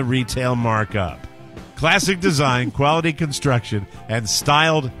and the retail markup. Classic design, quality construction, and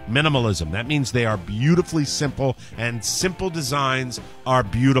styled minimalism. That means they are beautifully simple, and simple designs are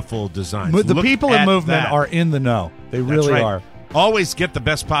beautiful designs. The Look people in at Movement that. are in the know. They That's really right. are. Always get the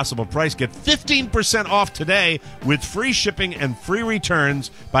best possible price. Get 15% off today with free shipping and free returns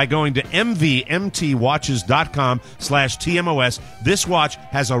by going to mvmtwatches.com/TMOS. This watch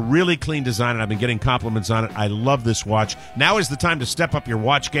has a really clean design, and I've been getting compliments on it. I love this watch. Now is the time to step up your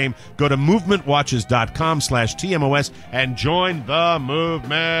watch game. Go to movementwatches.com/TMOS and join the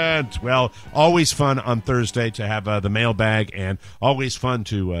movement. Well, always fun on Thursday to have the mailbag, and always fun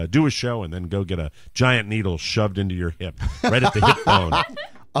to do a show and then go get a giant needle shoved into your hip, right at the hip bone.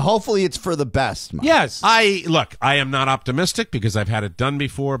 Hopefully it's for the best, Mike. Yes. I am not optimistic because I've had it done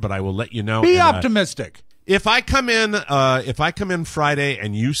before, but I will let you know. Be And, optimistic. If I come in Friday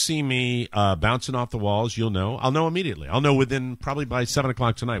and you see me bouncing off the walls, you'll know. I'll know immediately. I'll know within probably by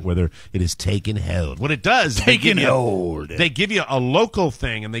 7:00 tonight whether it is taken hold. What it does, Taken hold. They give you a local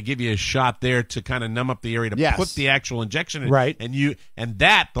thing, and they give you a shot there to kind of numb up the area to Yes. put the actual injection in. Right. And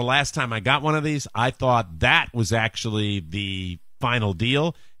the last time I got one of these, I thought that was actually the final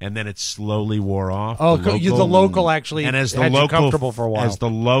deal, and then it slowly wore off. Oh, the local actually and as the had you local comfortable for a while. as the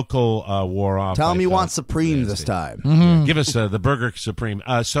local wore off. Tell I him you felt want Supreme this time. Mm-hmm. Give us the Burger Supreme.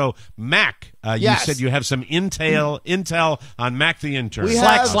 So Mac, Yes. you said you have some intel on Mac the intern. We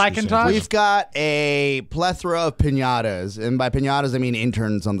have- Slackintosh? We've got a plethora of pinatas, and by pinatas I mean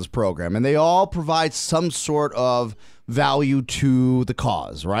interns on this program, and they all provide some sort of value to the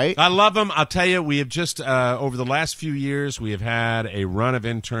cause, right? I love them. I'll tell you, we have just over the last few years, we have had a run of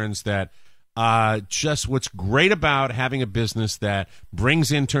interns that just what's great about having a business that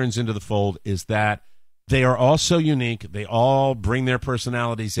brings interns into the fold is that they are all so unique. They all bring their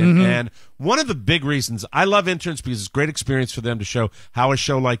personalities in. Mm-hmm. And one of the big reasons I love interns because it's a great experience for them to show how a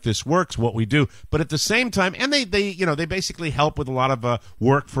show like this works, what we do. But at the same time, and they basically help with a lot of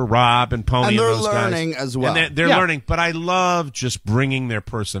work for Rob and Pony And they're those guys. learning as well. And they're Yeah. learning. But I love just bringing their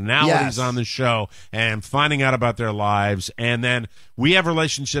personalities Yes. on the show and finding out about their lives. And then we have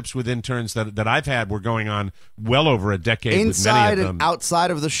relationships with interns that I've had. We're going on well over a decade Inside with many of and them.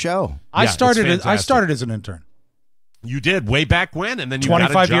 outside of the show. I Yeah, it's started fantastic. as an intern. You did way back when, and then you got a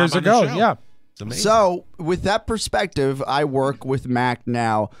 25 job years on the ago, show. yeah. It's amazing. So, with that perspective, I work with Mac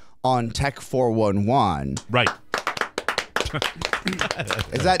now on Tech 411. Right.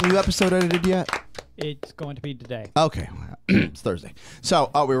 Is that new episode edited yet? It's going to be today. Okay. It's Thursday.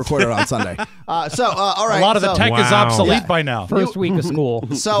 So, we recorded it on Sunday. All right. A lot of the tech is Wow. obsolete Yeah. by now. First week of school.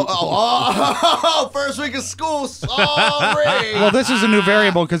 So, first week of school. Sorry. Well, this is a new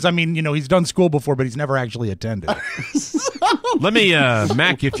variable because, I mean, he's done school before, but he's never actually attended. Let me,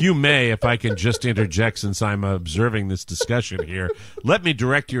 Mac, if you may, if I can just interject since I'm observing this discussion here, let me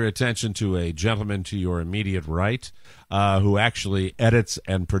direct your attention to a gentleman to your immediate right who actually edits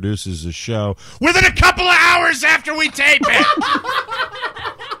and produces a show within a couple of hours after we tape it.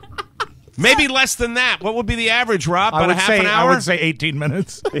 Maybe less than that. What would be the average, Rob? About a half an hour? I would say 18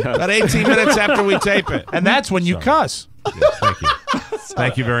 minutes. About 18 minutes after we tape it. And that's when you cuss. Yes, thank you.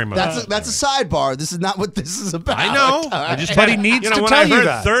 Thank you very much. That's a sidebar. This is not what this is about. I know. All I just But had- he needs to when tell I you heard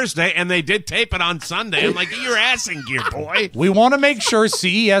that. Thursday, and they did tape it on Sunday. I'm like, get your ass in gear, boy. We want to make sure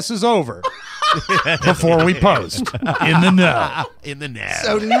CES is over before we post. In the know. In the know.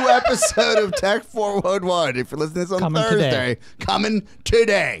 So, new episode of Tech 411. If you're listening to this on Coming Thursday, today. coming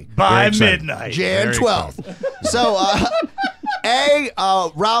today. By excited. midnight. Jan Very 12th. So,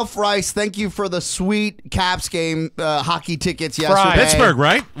 Ralph Rice, thank you for the sweet Caps game hockey tickets yesterday. Pittsburgh,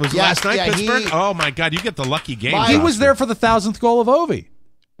 right? Was Yes, last night yeah, Pittsburgh? he- Oh, my God. You get the lucky game. My- He Oscar. was there for the 1,000th goal of Ovi.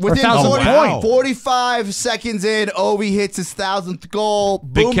 Within 1,000 40 points. 45 seconds in, Ovi hits his 1,000th goal.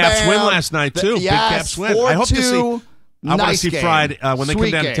 Big Boom, Caps bam. win last night, too. Big Yes, Caps win. I hope to 4-2. see. I want to Nice see game. Fried when they come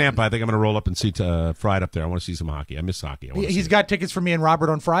Sweet down to game. Tampa. I think I'm going to roll up and see Fried up there. I want to see some hockey. I miss hockey. I wanna see He's it. got tickets for me and Robert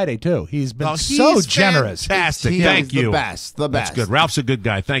on Friday too. He's been He's so generous. Fantastic. He Thank is you. The best. The best. That's good. Ralph's a good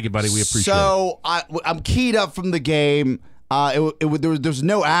guy. Thank you, buddy. We appreciate it. So I'm keyed up from the game. There was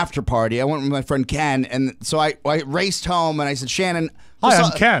no after party. I went with my friend Ken, and so I raced home and I said, Shannon. Hi,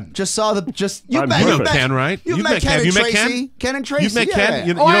 I'm Ken. You You met know Ken, right? You met Ken. Have you met Tracy. Ken? Ken and Tracy. You've met yeah. Ken?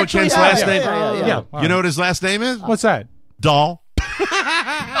 You know what Ken's last name? Yeah. You know what his last name is? What's that? Doll.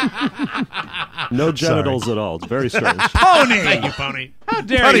 No genitals at all. It's very strange. Pony. Thank you, Pony. How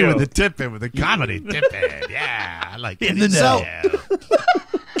dare Pony you? with the tip in, with the comedy tip in. Yeah, I like it. In the know.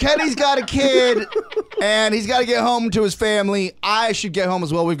 Kenny's got a kid, and he's got to get home to his family. I should get home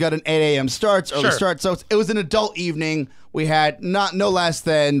as well. We've got an 8 a.m. early start. So it was an adult evening. We had no less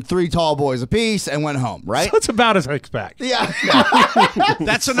than 3 tall boys apiece and went home, right? So it's about as I expect. Yeah.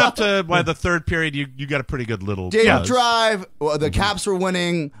 That's enough to, by the third period, you got a pretty good little Day buzz. drive. Well, the Caps were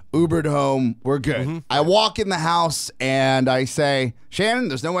winning. Ubered home. We're good. I walk in the house, and I say, Shannon,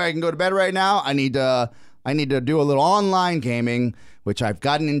 there's no way I can go to bed right now. I need to do a little online gaming, which I've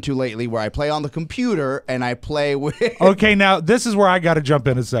gotten into lately, where I play on the computer and I play with. Okay, now this is where I got to jump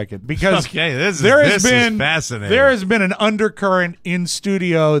in a second because this is fascinating. There has been an undercurrent in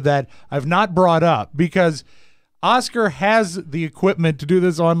studio that I've not brought up because Oscar has the equipment to do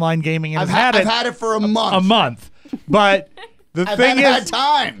this online gaming and I've had it for a month. But the thing had is,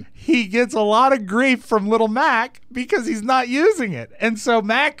 time. He gets a lot of grief from little Mac because he's not using it, and so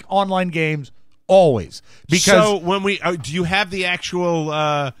Mac online games. Always. Because so when we do you have the actual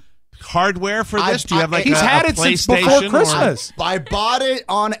hardware for this? Do you have like he's had it since before Christmas. I bought it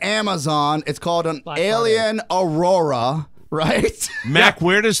on Amazon. It's called an Alien Aurora, right? Mac,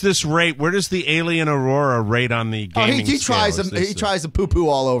 where does this rate? Where does the Alien Aurora rate on the gaming he scale? tries to poo-poo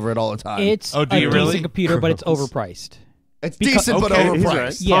all over it all the time. It's do a you really? decent computer, but it's overpriced. It's decent, but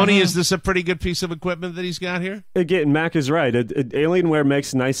overpriced. Yeah. Pony, is this a pretty good piece of equipment that he's got here? Again, Mac is right. Alienware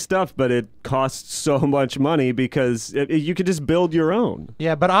makes nice stuff, but it costs so much money because you could just build your own.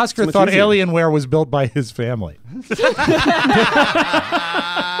 Yeah, but Oscar It's thought much easier. Alienware was built by his family.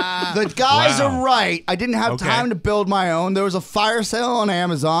 The guys are right. I didn't have time to build my own. There was a fire sale on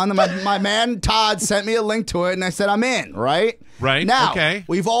Amazon, and my man Todd sent me a link to it, and I said, I'm in, right? Right. Now, Okay.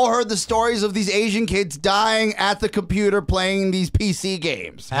 we've all heard the stories of these Asian kids dying at the computer playing these PC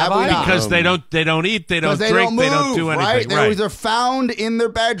games. Have we not? Because they don't eat, they don't drink, they don't do anything. Right? They're found in their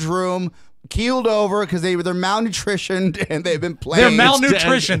bedroom, keeled over because they're malnutritioned and they've been playing. They're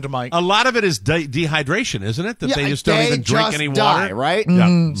malnutritioned, Mike. A lot of it is dehydration, isn't it? That they just don't even drink any die, water. right?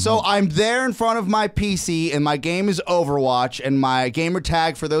 Yeah. So I'm there in front of my PC, and my game is Overwatch, and my gamer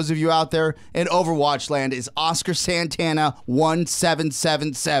tag for those of you out there in Overwatch land is Oscar Santana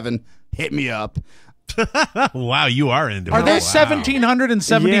 1777. Hit me up. Wow, you are into it. Are there Wow.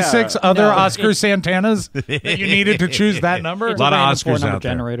 1,776 other Oscar Santanas that you needed to choose that number? A lot of Oscars out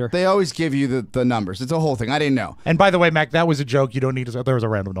there. generator. They always give you the numbers. It's a whole thing. I didn't know. And by the way, Mac, that was a joke. You don't need to. There was a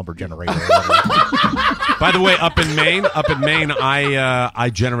random number generator. By the way, up in Maine, I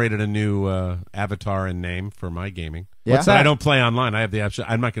generated a new avatar and name for my gaming. Yeah? What's But that? I don't play online. I have the option.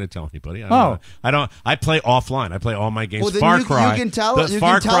 I'm not going to tell anybody. Oh. I don't. I play offline. I play all my games. Well, then Far you Cry. can tell- the you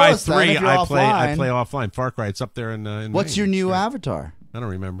Far can tell Cry us then 3. if you're I play offline. offline. Far Cry. It's up there in. What's Maine. your new Sure. avatar? I don't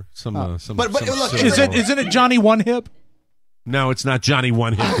remember. Some. But some look, symbol. Isn't it Johnny One Hip? No, it's not Johnny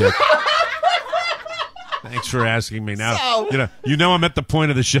One Hit Dick. Thanks for asking me. Now So- you know I'm at the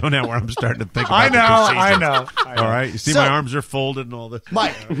point of the show now where I'm starting to think about I the know. procedures. All right, you see So- my arms are folded and all this.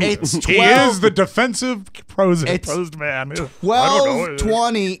 Mike, it's 12. He is the defensive prosed man.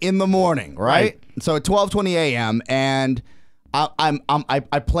 12:20 in the morning, right? So at 12:20 a.m. and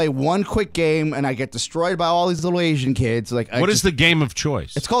I play one quick game and I get destroyed by all these little Asian kids. Like, What is the game of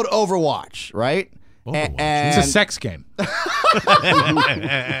choice? It's called Overwatch, right? Overwatch. And It's a sex game.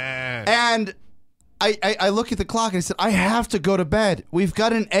 and I look at the clock and I said, I have to go to bed. We've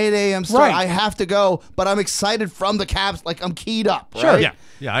got an 8 a.m. start. Right. I have to go, but I'm excited from the Caps. Like, I'm keyed up, Sure. right?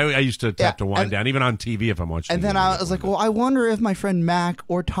 Yeah. I used to have to wind down, even on TV if I'm watching. And TV, then I was like, well, I wonder if my friend Mac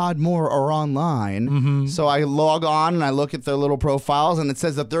or Todd Moore are online. Mm-hmm. So I log on and I look at their little profiles, and it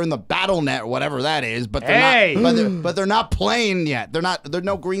says that they're in the BattleNet or whatever that is, but they're Hey! not. But they're not playing yet. They're not. There's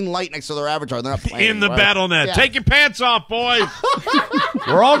no green light next to their avatar. They're not playing in the right? BattleNet. Yeah. Take your pants off, boys.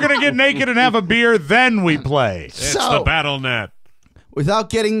 We're all gonna get naked and have a beer, then we play. It's So- the BattleNet. without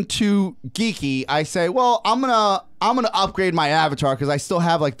getting too geeky, I say, well, I'm gonna upgrade my avatar because I still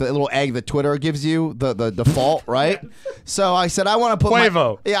have like the little egg that Twitter gives you, the default, right? So I said I want to put I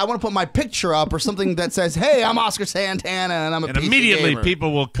want to put my picture up or something that says, "Hey, I'm Oscar Santana and I'm a." And PC immediately gamer.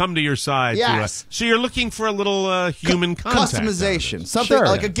 people will come to your side. Yes. So you're looking for a little human contact, customization, something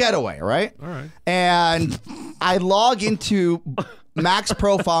like a getaway, right? All right. And I log into Mac's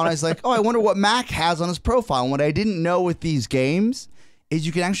profile and I was like, oh, I wonder what Mac has on his profile. And what I didn't know with these games is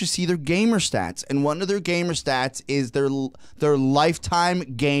you can actually see their gamer stats, and one of their gamer stats is their lifetime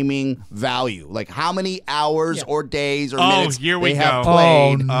gaming value, like how many hours or days or minutes they have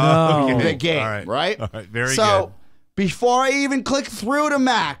played the game, right? All right, very good. So before I even click through to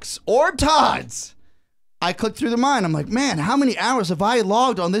Max or Todd's, I clicked through the mine. I'm like, man, how many hours have I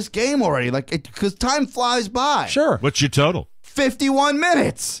logged on this game already? Like, because time flies by. Sure. What's your total? 51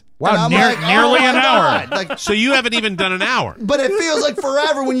 minutes. Wow, nearly an hour. Like, so you haven't even done an hour. But it feels like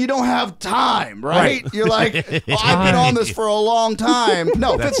forever when you don't have time, right? You're like, well, I've been on this for a long time.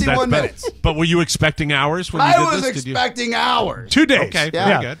 No, 51 minutes. But were you expecting hours when you did this? I was expecting hours. 2 days. Okay,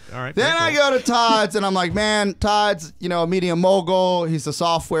 very good. All right. Then I go to Todd's, and I'm like, man, Todd's, a media mogul. He's a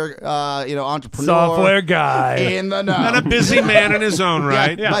software, entrepreneur. Software guy. In the know. And a busy man in his own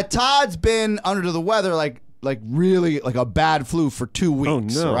right. Yeah. But Todd's been under the weather, like really like a bad flu for 2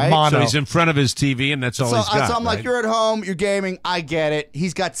 weeks, right? So he's in front of his TV, and that's all he's got. So I'm like, you're at home, you're gaming, I get it.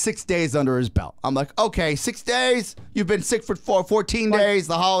 He's got 6 days under his belt. I'm like, okay, 6 days? You've been sick for 14 days.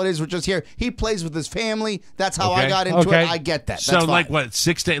 The holidays were just here. He plays with his family. That's how I got into it. I get that. So that's like fine. what,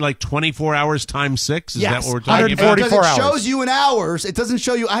 6 days, like 24 hours times 6? Is Yes, that what we're talking about? because it shows you in hours. It doesn't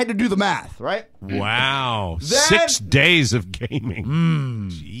show you. I had to do the math, right? Wow. 6 days of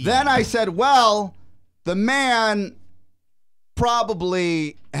gaming. Then I said, well, the man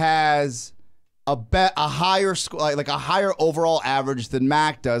probably has a higher like a higher overall average than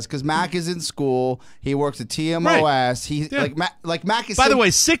Mac does, because Mac is in school. He works at TMOS. Right. Like Mac is. By the way,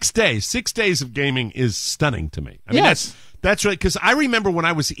 6 days. 6 days of gaming is stunning to me. I mean, that's right. Because I remember when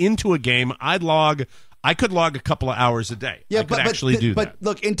I was into a game, I could log a couple of hours a day. Yeah, I could actually do that. But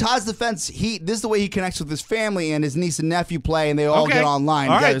look, in Todd's defense, this is the way he connects with his family, and his niece and nephew play, and they all get online.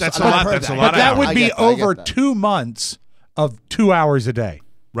 All right, that's a lot. That's a lot. But that would be over 2 months of 2 hours a day.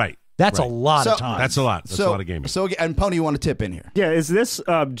 Right. That's a lot of time. That's a lot. That's a lot of gaming. So, and Pony, you want to tip in here? Yeah, is this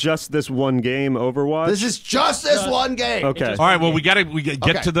just this one game, Overwatch? This is just this one game. Okay. All right. Well, we get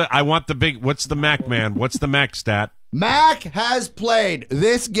to the. I want the big. What's the Mac man? What's the Mac stat? Mac has played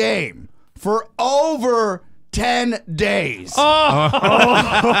this game for over 10 days. One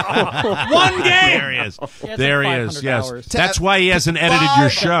game. There he is. Yeah, there like he is. 500 Yes. hours. That's why he hasn't edited your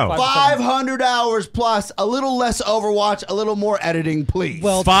show. 500 hours plus, a little less Overwatch, a little more editing, please.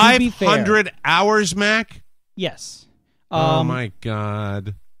 Well, to be fair, 500 hours, Mac? yes. Oh my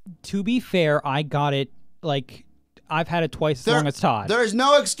God. To be fair, I got it like I've had it twice as long as Todd. There is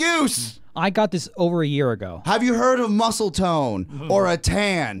no excuse. I got this over a year ago. Have you heard of muscle tone or a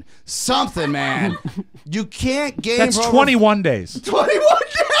tan? Something, man. You can't game. That's for 21 days. 21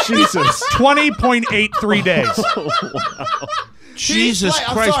 days. Jesus. 20.83 days. Wow. Jesus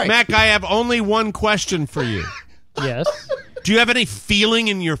I'm Christ. sorry. Mac, I have only one question for you. Yes. Do you have any feeling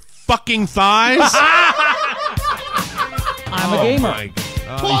in your fucking thighs? I'm a gamer. My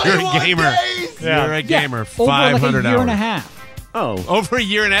God. You're a gamer. You're a gamer. Over 500 like a year hours. and a half. Oh. Over a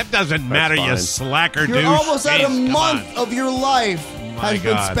year and a half doesn't matter, you fine. slacker You're douche. almost at a Jeez, come month on. of your life My has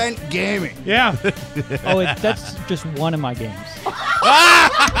been God. spent gaming. Yeah. That's just one of my games.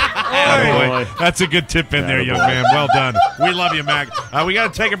 Attaboy. That's a good tip in there, young man. Well done. We love you, Mac. We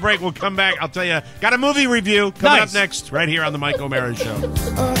got to take a break. We'll come back. I'll tell you. Got a movie review coming up next, right here on the Mike O'Mara Show.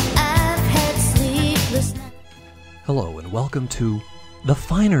 Hello and welcome to The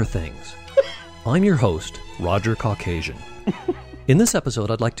Finer Things. I'm your host, Roger Caucasian. In this episode,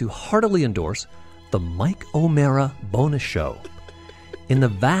 I'd like to heartily endorse the Mike O'Mara Bonus Show. In the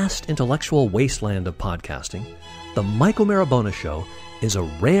vast intellectual wasteland of podcasting, the Mike O'Mara Bonus Show is a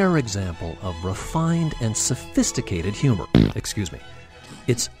rare example of refined and sophisticated humor. Excuse me.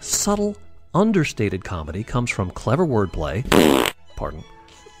 Its subtle, understated comedy comes from clever wordplay,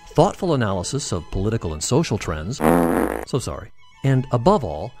 thoughtful analysis of political and social trends, and above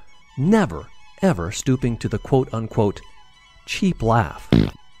all, never, ever stooping to the quote-unquote cheap laugh.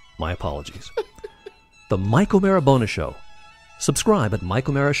 My apologies. The Mike O'Mara Bonus Show. Subscribe at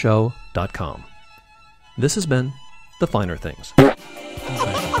MikeO'MaraShow.com. This has been The Finer Things.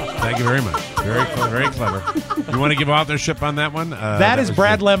 Thank you very much. Very clever. You want to give authorship on that one? that is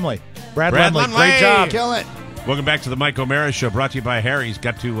Brad Lemley. Brad Lemley. Great job. Kill it. Welcome back to the Mike O'Mara Show, brought to you by Harry's.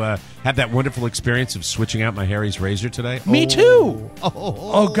 Got to have that wonderful experience of switching out my Harry's razor today. Me too.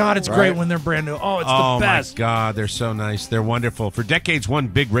 Oh God, it's great when they're brand new. Oh, it's the best. Oh my God, they're so nice. They're wonderful. For decades, one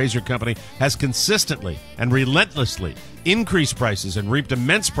big razor company has consistently and relentlessly increased prices and reaped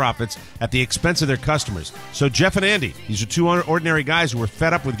immense profits at the expense of their customers. So Jeff and Andy, these are two ordinary guys who were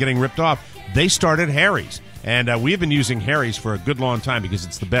fed up with getting ripped off. They started Harry's. And we've been using Harry's for a good long time because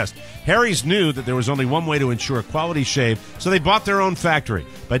it's the best. Harry's knew that there was only one way to ensure a quality shave, so they bought their own factory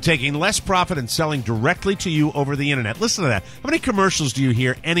by taking less profit and selling directly to you over the internet. Listen to that. How many commercials do you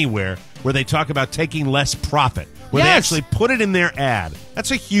hear anywhere where they talk about taking less profit, where they actually put it in their ad?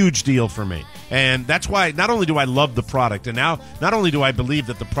 That's a huge deal for me. And that's why not only do I love the product, and now not only do I believe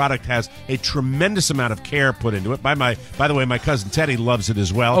that the product has a tremendous amount of care put into it. By the way, my cousin Teddy loves it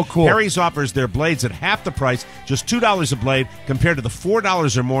as well. Oh, cool. Harry's offers their blades at half the price, just $2 a blade, compared to the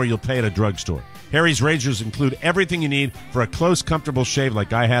 $4 or more you'll pay at a drugstore. Harry's razors include everything you need for a close, comfortable shave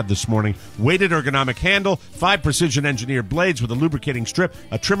like I had this morning. Weighted ergonomic handle, 5 precision-engineered blades with a lubricating strip,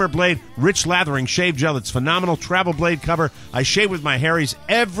 a trimmer blade, rich lathering shave gel. It's phenomenal. Travel blade cover. I shave with my Harry's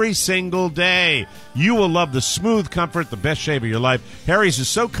every single day. You will love the smooth comfort, the best shave of your life. Harry's is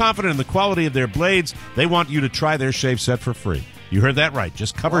so confident in the quality of their blades, they want you to try their shave set for free. You heard that right.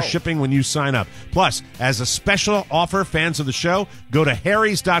 Just cover shipping when you sign up. Plus, as a special offer, fans of the show, go to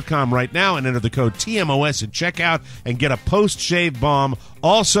harrys.com right now and enter the code TMOS at checkout and get a post-shave balm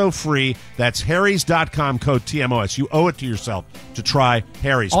also free. That's harrys.com, code TMOS. You owe it to yourself to try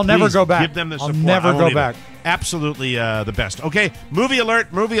Harry's. I'll never Please go back. Give them the I'll support. never I won't go back. Absolutely the best. Okay, movie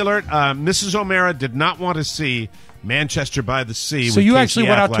alert. Mrs. O'Mara did not want to see Manchester by the Sea. So with you Casey actually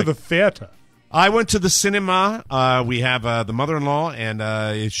went out to Affleck. the theater. I went to the cinema. We have the mother-in-law,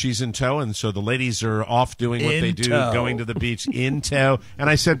 and she's in tow, and so the ladies are off doing what they do, going to the beach in tow. And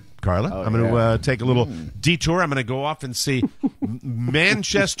I said, Carla, I'm going to take a little detour. I'm going to go off and see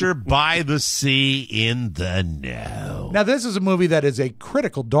Manchester by the Sea in the know. Now, this is a movie that is a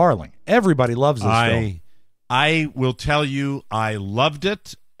critical darling. Everybody loves this film. I will tell you, I loved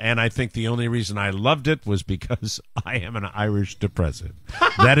it. And I think the only reason I loved it was because I am an Irish depressive.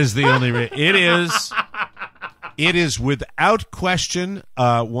 That is the only reason. It is without question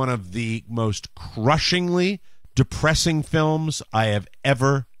one of the most crushingly depressing films I have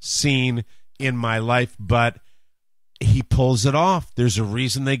ever seen in my life. But he pulls it off. There's a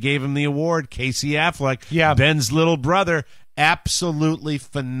reason they gave him the award. Casey Affleck, Ben's little brother, absolutely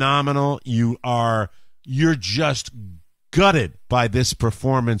phenomenal. You're just gutted by this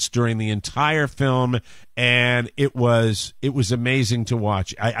performance during the entire film, and it was amazing to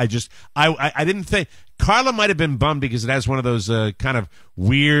watch. I didn't think Carla might have been bummed because it has one of those kind of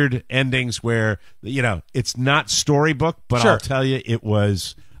weird endings where it's not storybook, but I'll tell you it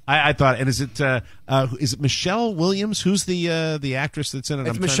was. I thought, and is it Michelle Williams? Who's the actress that's in it?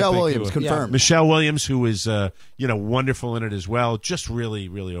 It's Michelle Williams, confirmed. Michelle Williams, who is wonderful in it as well. Just really,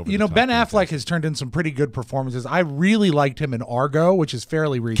 really over. Ben Affleck has turned in some pretty good performances. I really liked him in Argo, which is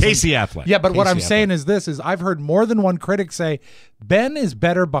fairly recent. Casey Affleck. Yeah, but what I'm saying is this: I've heard more than one critic say Ben is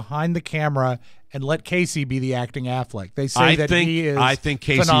better behind the camera. And let Casey be the acting Affleck. They say he is. I think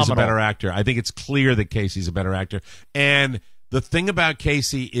Casey's phenomenal. a better actor. I think it's clear that Casey's a better actor. And the thing about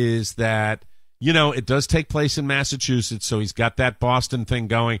Casey is that, it does take place in Massachusetts, so he's got that Boston thing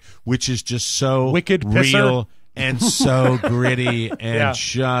going, which is just so wicked real pisser. and so gritty and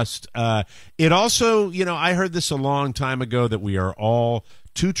just it also, I heard this a long time ago that we are all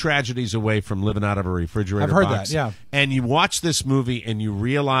two tragedies away from living out of a refrigerator I've heard box. that, yeah. And you watch this movie and you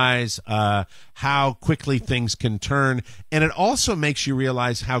realize how quickly things can turn, and it also makes you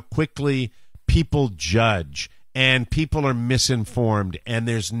realize how quickly people judge. And people are misinformed, and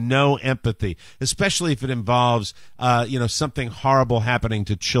there's no empathy, especially if it involves, something horrible happening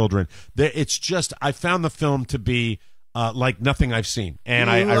to children. It's just, I found the film to be like nothing I've seen, and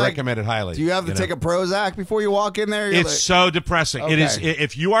I recommend it highly. Do you have to take a Prozac before you walk in there? It's so depressing. Okay. It is.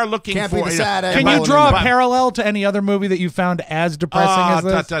 If you are looking Can't for, be the sad Can you draw a parallel to any other movie that you found as depressing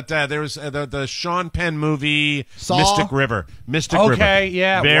as this? There was the Sean Penn movie, Saw? Mystic River. Okay,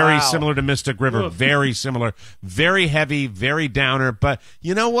 yeah, very wow. similar to Mystic River. Very similar. Very heavy. Very downer. But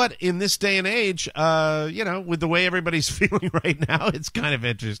you know what? In this day and age, with the way everybody's feeling right now, it's kind of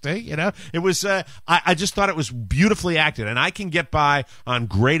interesting. It was. I just thought it was beautifully acted, and I can get by on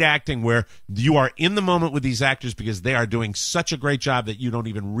great acting where you are in the moment with these actors because they are doing such a great job that you don't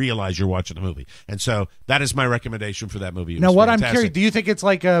even realize you're watching the movie. And so that is my recommendation for that movie. Now, what I'm curious, do you think it's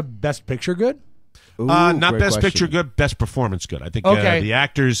like a Best Picture good? Not great best question. picture good, best performance good. I think Okay. the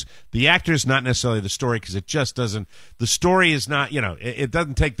actors, not necessarily the story, because it just doesn't. The story is not, it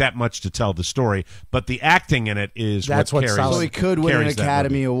doesn't take that much to tell the story, but the acting in it is That's what what's carries. solid. So he could win an carries that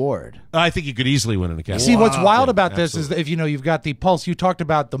Academy movie. Award. I think he could easily win an Academy. See, what's Award. wild Yeah, about this is that if you've got the pulse. You talked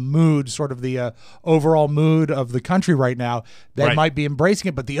about the mood, sort of the overall mood of the country right now. That Right. might be embracing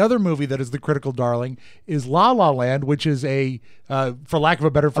it. But the other movie that is the critical darling is La La Land, which is for lack of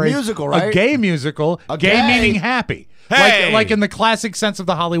a better phrase, musical, right? a gay musical. A gay gay. meaning happy. Hey! Like in the classic sense of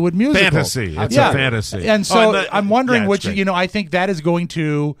the Hollywood musical. Fantasy. It's a fantasy. And so and I'm wondering yeah, it's which, great. I think that is going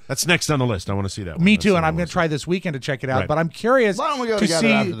to. That's next on the list. I want to see that one. Me That's too, the and one I'm I going wanna to try this weekend to check it out. Right. But I'm curious. Why don't we go to together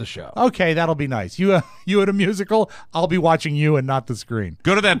see, after the show? Okay, that'll be nice. You at a musical, I'll be watching you and not the screen.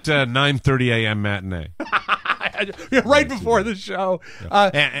 Go to that 9:30 a.m. matinee. Right before the show.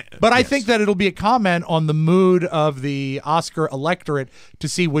 But I think that it'll be a comment on the mood of the Oscar electorate to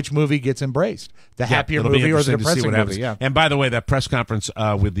see which movie gets embraced. The happier it'll be movie or the interesting to see depressing what happens. movie. Yeah. And by the way, that press conference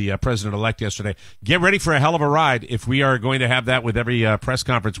with the president-elect yesterday, get ready for a hell of a ride if we are going to have that with every press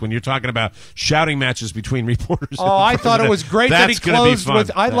conference when you're talking about shouting matches between reporters. Oh, I thought it was great that he That's gonna be closed fun.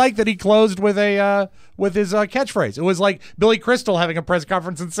 with. I like that he closed with a with his catchphrase. It was like Billy Crystal having a press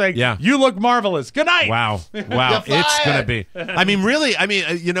conference and saying, Yeah. "You look marvelous. Good night." Wow. It's going to be. I mean, really,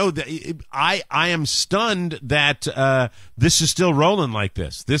 I am stunned that this is still rolling like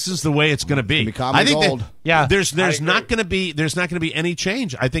this. This is the way it's going to be. It's gonna be I think gold. there's not going to be any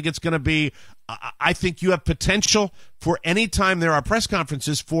change. I think it's going to be I think you have potential for any time there are press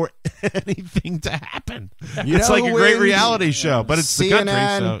conferences for anything to happen. It's like a great reality show, but it's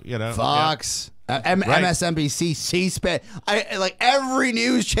CNN, the country, so Fox, Right. MSNBC, C-SPAN, like every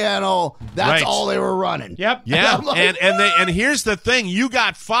news channel. That's Right. all they were running. Yep. Yeah, I'm like, and here's the thing: you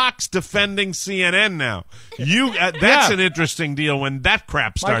got Fox defending CNN now. That's an interesting deal when that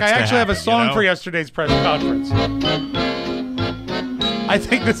crap starts. Mike, I actually have a happen, song for yesterday's press conference. I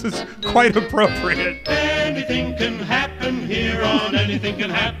think this is quite appropriate. Anything can happen here on Anything Can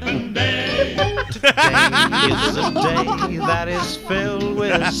Happen Day. Is a day that is filled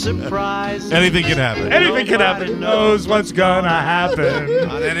with surprises. Anything can happen. Anything can happen. Knows what's gonna happen.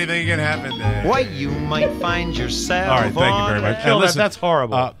 On Anything Can Happen Day. Why, you might find yourself. All right, thank you very much. Kill that. Listen, That's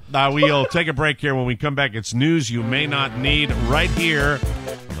horrible. We'll take a break here. When we come back, it's news you may not need right here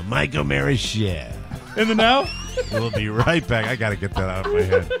on the Mike O'Mara Show. In the know? We'll be right back. I got to get that out of my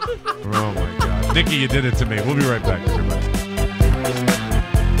head. Oh, my God. Nikki, you did it to me. We'll be right back. Everybody.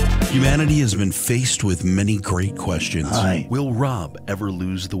 Humanity has been faced with many great questions. Hi. Will Rob ever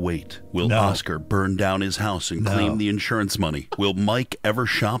lose the weight? Will No. Oscar burn down his house and claim the insurance money? Will Mike ever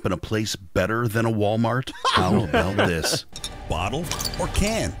shop in a place better than a Walmart? How about this? Bottle or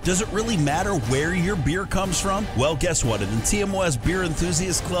can? Does it really matter where your beer comes from? Well, guess what? In the TMOS Beer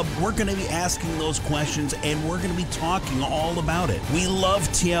Enthusiast Club, we're going to be asking those questions and we're going to be talking all about it. We love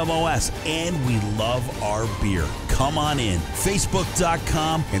TMOS and we love our beer. Come on in,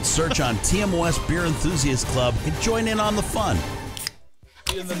 Facebook.com and search on TMOS Beer Enthusiast Club and join in on the fun.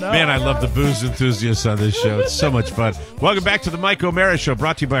 Man, I love the booze enthusiasts on this show. It's so much fun. Welcome back to the Mike O'Mara Show,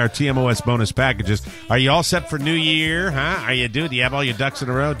 brought to you by our TMOS bonus packages. Are you all set for New Year? Huh? Are you do? Do you have all your ducks in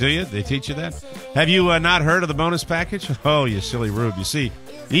a row? Do you? They teach you that? Have you not heard of the bonus package? Oh, you silly rube. You see,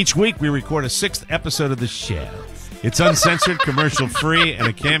 each week we record a 6th episode of the show. It's uncensored, commercial-free, and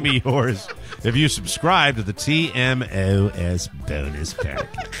it can be yours if you subscribe to the TMOS bonus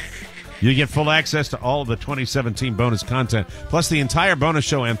package. You get full access to all of the 2017 bonus content, plus the entire bonus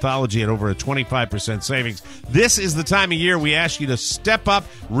show anthology at over a 25% savings. This is the time of year we ask you to step up,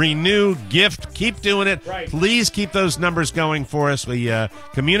 renew, gift, keep doing it. Right. Please keep those numbers going for us. We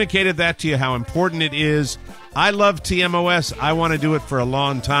communicated that to you, how important it is. I love TMOS. I want to do it for a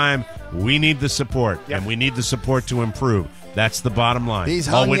long time. We need the support, and we need the support to improve. That's the bottom line. These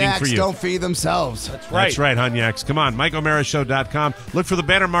all waiting for Hunyaks you. don't feed themselves. That's right. That's right, Hunyaks. Come on, MikeO'MaraShow.com. Look for the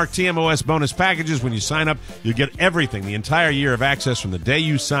banner marked TMOS bonus packages. When you sign up, you get everything, the entire year of access from the day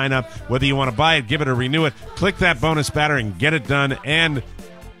you sign up. Whether you want to buy it, give it, or renew it, click that bonus banner and get it done. And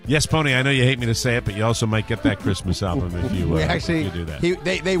yes, Pony, I know you hate me to say it, but you also might get that Christmas album if you, We actually, you do that.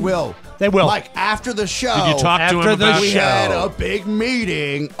 they will. They will. Like after the show. Did you talk to him about we it? had a big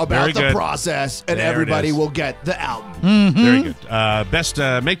meeting about Very the good. process, and There it everybody is. will get the album. Very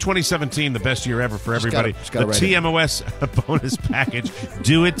good. Make 2017 the best year ever for everybody. Just The gotta write it. TMOS bonus package.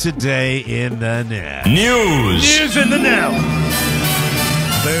 Do it today in the now. News in the now.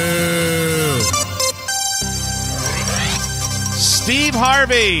 Boo. Steve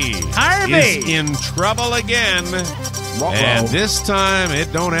Harvey is in trouble again. And this time,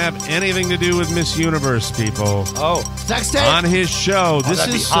 it don't have anything to do with Miss Universe, people. Oh, sex tape On his show, this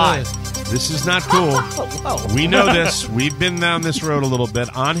that'd be is hot. This is not cool. We know this. We've been down this road a little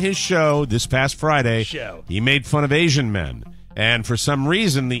bit. On his show this past Friday, he made fun of Asian men. And for some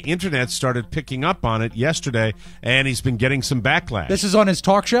reason, the internet started picking up on it yesterday, and he's been getting some backlash. This is on his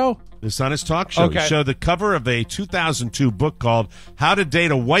talk show? This is on his talk show. Okay. He showed the cover of a 2002 book called How to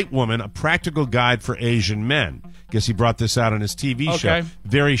Date a White Woman, A Practical Guide for Asian Men. Guess he brought this out on his TV show.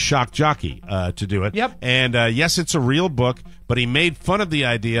 Very shock jockey to do it. Yep. And yes, it's a real book, but he made fun of the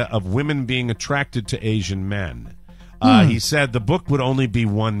idea of women being attracted to Asian men. He said the book would only be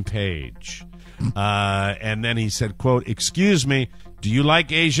 1 page. And then he said, quote, "Excuse me, do you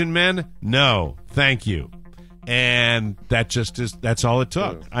like Asian men? No, thank you." And that's all it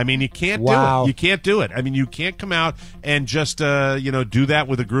took. I mean, you can't do it. You can't do it. I mean, you can't come out and just, do that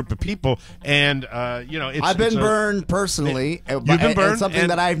with a group of people. And, I've been burned personally. You've been burned? It's something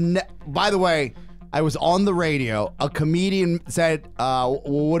that by the way, I was on the radio. A comedian said,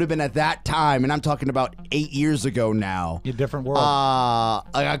 would have been at that time, and I'm talking about 8 years ago now. A different world.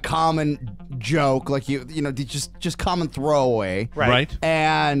 A common joke, like just common throwaway. Right.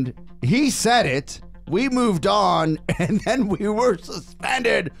 And he said it. We moved on, and then we were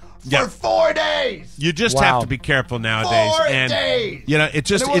suspended for 4 days. You just have to be careful nowadays. 4 and days.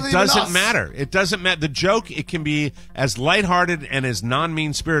 It doesn't matter. It doesn't matter. The joke, it can be as lighthearted and as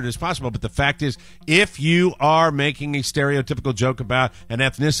non-mean spirited as possible, but the fact is, if you are making a stereotypical joke about an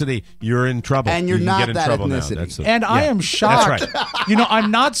ethnicity, you're in trouble. And you're you not can get in that trouble ethnicity. And I am shocked. That's right.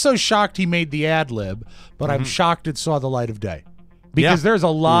 I'm not so shocked he made the ad lib, but I'm shocked it saw the light of day. Because there's a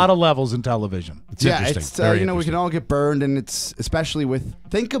lot of levels in television. It's interesting. We can all get burned, and it's especially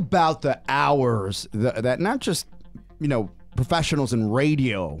think about the hours that not just, professionals in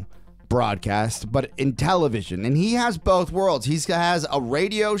radio broadcast, but in television. And he has both worlds. He has a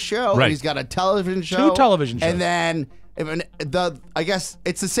radio show, and he's got a television show. 2 television shows. And then I guess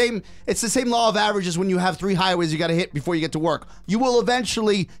it's the same law of averages. When you have 3 highways you got to hit before you get to work, you will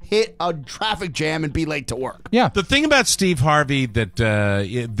eventually hit a traffic jam and be late to work. Yeah. The thing about Steve Harvey that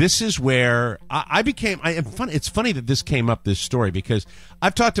this is where it's funny that this came up, this story, because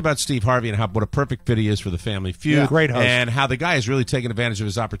I've talked about Steve Harvey and what a perfect fit he is for the Family Feud. Great host. And how the guy has really taken advantage of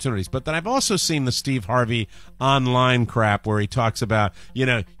his opportunities. But then I've also seen the Steve Harvey online crap where he talks about,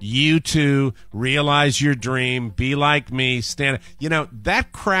 you two realize your dream, be like me, stand.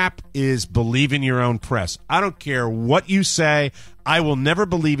 That crap is believe in your own press. I don't care what you say. I will never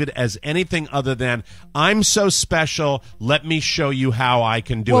believe it as anything other than I'm so special. Let me show you how I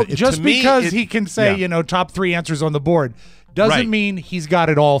can do it. Just because he can say, top 3 answers on the board doesn't mean he's got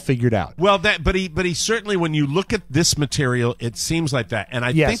it all figured out. Well, but he certainly, when you look at this material, it seems like that. And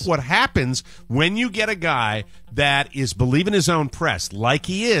I think what happens when you get a guy that is believing his own press, like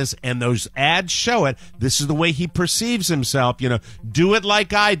he is, and those ads show it, this is the way he perceives himself, do it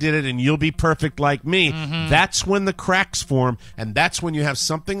like I did it and you'll be perfect like me. That's when the cracks form, and that's when you have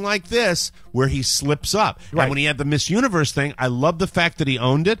something like this where he slips up. And when he had the Miss Universe thing, I love the fact that he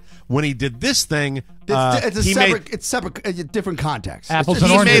owned it. When he did this thing, it's separate, different context. Apples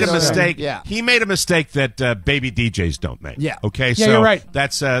and oranges. He made a mistake. Yeah. He made a mistake that baby DJs don't make. Yeah. Okay. Yeah, so you're right.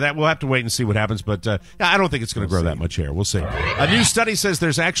 That's that. We'll have to wait and see what happens. But I don't think it's going to grow that much hair. We'll see. A new study says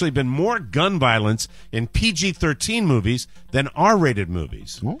there's actually been more gun violence in PG-13 movies than R-rated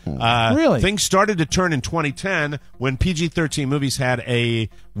movies. Really? Things started to turn in 2010 when PG-13 movies had a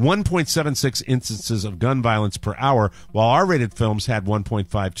 1.76 instances of gun violence per hour, while R-rated films had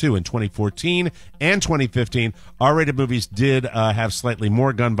 1.52. In 2014 and 2015, R-rated movies did have slightly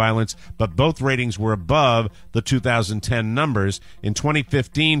more gun violence, but both ratings were above the 2010 numbers. In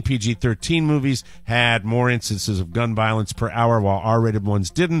 2015, PG-13 movies had more instances of gun violence per hour, while R-rated ones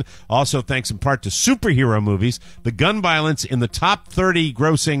didn't. Also, thanks in part to superhero movies, the gun violence in the top 30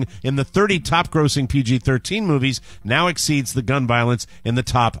 grossing, in the 30 top grossing PG-13 movies now exceeds the gun violence in the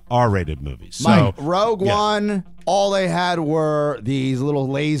top R-rated movies. Mike, Rogue One, all they had were these little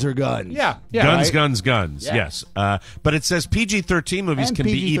laser guns. Guns. Yes. But it says PG-13 movies And can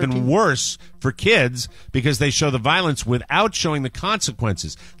be PG-13. even worse for kids because they show the violence without showing the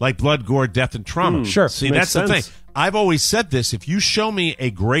consequences, like blood, gore, death, and trauma. Sure. See, Makes that's the sense. thing. I've always said this. If you show me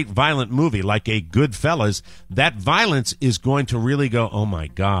a great violent movie like a Goodfellas, that violence is going to really go, oh, my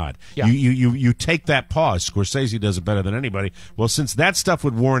God. Yeah. You take that pause. Scorsese does it better than anybody. Well, since that stuff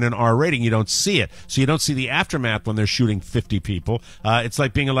would warrant an R rating, you don't see it. So you don't see the aftermath when they're shooting 50 people. It's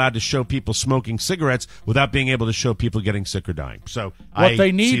like being allowed to show people smoking cigarettes without being able to show people getting sick or dying. So What they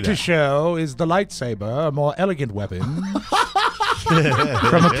see need to that. show is the lightsaber, a more elegant weapon.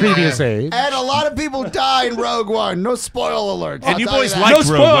 from a previous age. And a lot of people die in Rogue One. No spoil alerts. And I'll you tell boys that. liked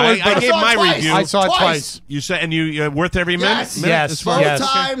No Rogue One. spoilers, I but gave my twice. review. I saw it twice. You said, and you worth every minute? Yes. Yes. As far Slow as-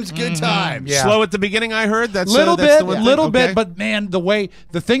 times, good times. Yeah. Slow at the beginning, I heard. That's Little that's the bit, one thing? little Okay. bit, but man,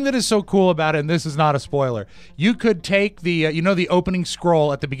 the thing that is so cool about it, and this is not a spoiler, you could take the the opening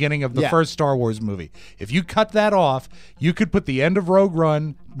scroll at the beginning of the first Star Wars movie. If you cut that off, you could put the end of Rogue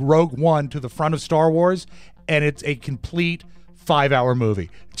One to the front of Star Wars, and it's a complete 5-hour movie.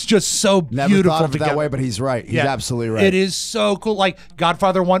 It's just so Never beautiful thought of it together. that way, but he's right. He's absolutely right. It is so cool. Like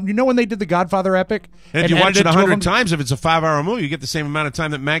Godfather 1, you know when they did the Godfather epic? And if you watch edited it two of 100 them? times, if it's a 5-hour movie, you get the same amount of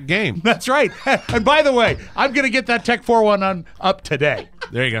time that Matt gained. That's right. And by the way, I'm going to get that Tech 4-1 on up today.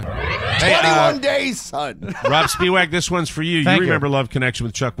 There you go. 21 days, son. Rob Spiewak, this one's for you. Thank You you. remember Love Connection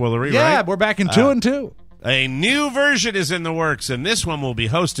with Chuck Woolery, Yeah, right? we're back in 2 and 2. A new version is in the works, and this one will be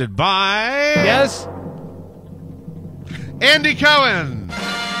hosted by... Yes? Andy Cohen.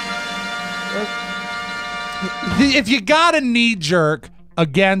 If you got a knee jerk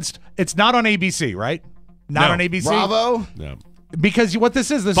against, it's not on ABC, right? Not No. on ABC. Bravo. No. Because what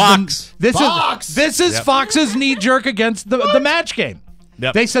this is, Fox. This is Yep. Fox's knee jerk against the match game.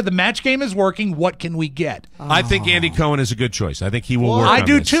 Yep. They said the match game is working. What can we get? I think Andy Cohen is a good choice. I think he will work I on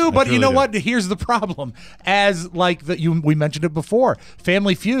do this. too, I but you really know do. what? Here's the problem. As like we mentioned it before,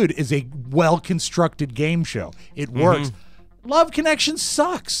 Family Feud is a well-constructed game show. It works. Love Connection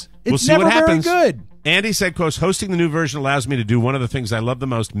sucks. We'll It's see never what very happens. good. Andy said, quote, hosting the new version allows me to do one of the things I love the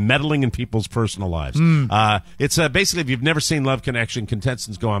most, meddling in people's personal lives. It's basically, if you've never seen Love Connection,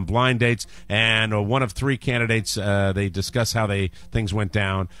 contestants go on blind dates, and one of 3 candidates, they discuss how things went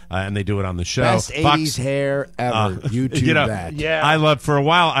down, and they do it on the show. Best 80s hair ever. YouTube that. Yeah. For a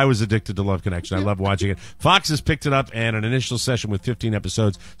while, I was addicted to Love Connection. I love watching it. Fox has picked it up, and an initial session with 15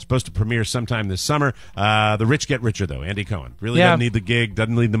 episodes is supposed to premiere sometime this summer. The rich get richer, though. Andy Cohen really doesn't need the gig,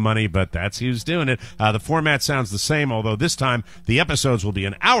 doesn't need the money, but that's who's doing it. The format sounds the same, although this time the episodes will be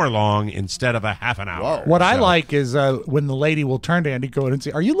an hour long instead of a half an hour. What I like is when the lady will turn to Andy Cohen and say,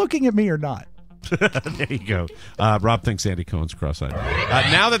 "Are you looking at me or not?" There you go. Rob thinks Andy Cohen's cross-eyed.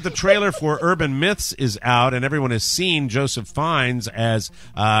 Now that the trailer for Urban Myths is out and everyone has seen Joseph Fiennes as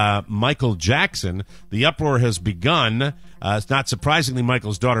Michael Jackson, the uproar has begun. Not surprisingly,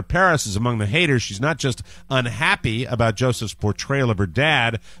 Michael's daughter Paris is among the haters. She's not just unhappy about Joseph's portrayal of her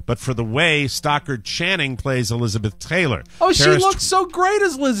dad, but for the way Stockard Channing plays Elizabeth Taylor. Oh, she Paris looks so great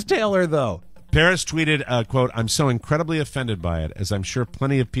as Liz Taylor, though. Paris tweeted, quote, "I'm so incredibly offended by it, as I'm sure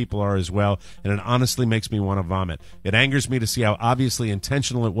plenty of people are as well, and it honestly makes me want to vomit. It angers me to see how obviously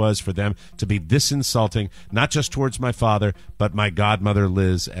intentional it was for them to be this insulting, not just towards my father, but my godmother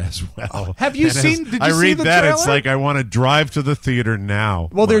Liz as well." Have you And as seen? Did you I see read the that, trailer? it's like I want to drive to the theater now.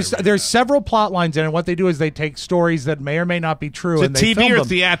 Well, there's several plot lines in it. What they do is they take stories that may or may not be true. Is it and they TV film or them.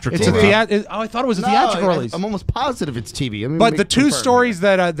 theatrical? It's I thought it was a theatrical release. I'm almost positive it's TV. But the two stories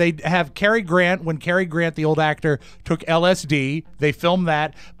that they have Cary Grant, when Cary Grant, the old actor, took LSD, they filmed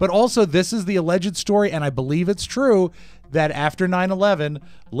that. But also, this is the alleged story, and I believe it's true, that after 9/11,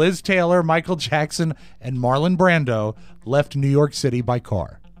 Liz Taylor, Michael Jackson, and Marlon Brando left New York City by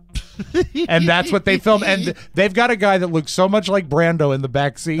car. And that's what they filmed. And they've got a guy that looks so much like Brando in the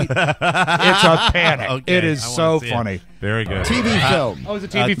back seat. It's a panic. Okay, it is I wanna so see it. funny. Very good. TV film. Oh, it's a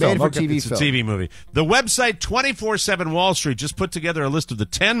TV film. Made for Okay. TV It's a film. TV movie. The website 24/7 Wall Street just put together a list of the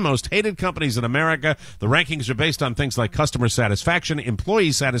 10 most hated companies in America. The rankings are based on things like customer satisfaction,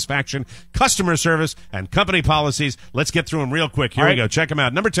 employee satisfaction, customer service, and company policies. Let's get through them real quick. Here we go. Check them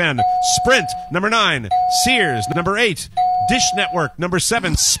out. Number 10, Sprint. Number 9, Sears. Number 8, Dish Network. Number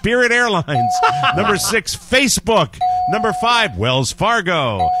 7, Spirit Airlines. Number 6, Facebook. Number 5, Wells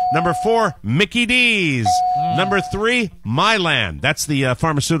Fargo. Number 4, Mickey D's. Number 3, Mylan. That's the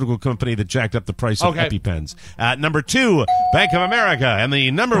pharmaceutical company that jacked up the price of EpiPens. Number 2, Bank of America. And the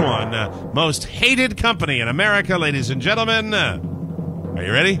number 1 most hated company in America, ladies and gentlemen. Are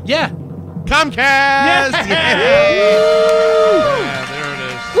you ready? Yeah. Comcast! Yeah. Yeah, there it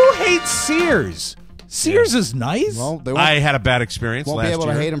is. Who hates Sears? Sears is nice. Well, they I had a bad experience won't last be able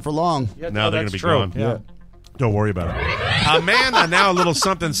year. to hate him for long. No, they're going to be true. gone. Yeah. Don't worry about it. A man, now a little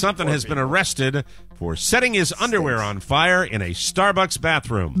something, has been arrested for setting his underwear on fire in a Starbucks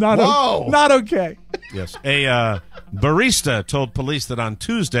bathroom. Not okay. Yes. A barista told police that on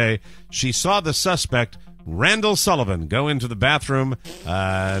Tuesday she saw the suspect Randall Sullivan go into the bathroom,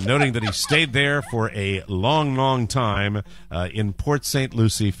 noting that he stayed there for a long, long time in Port St.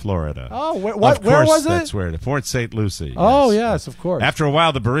 Lucie, Florida. Oh, where was it? That's where Port St. Lucie. Oh, yes, of course. After a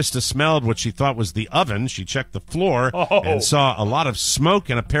while, the barista smelled what she thought was the oven. She checked the floor and saw a lot of smoke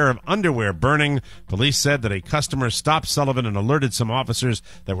and a pair of underwear burning. Police said that a customer stopped Sullivan and alerted some officers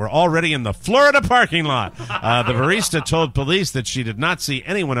that were already in the Florida parking lot. The barista told police that she did not see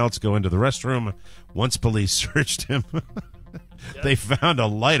anyone else go into the restroom. Once police searched him, they found a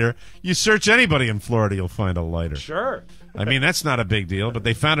lighter. You search anybody in Florida, you'll find a lighter. Sure. I mean, that's not a big deal, but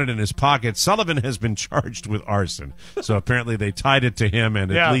they found it in his pocket. Sullivan has been charged with arson. So apparently they tied it to him,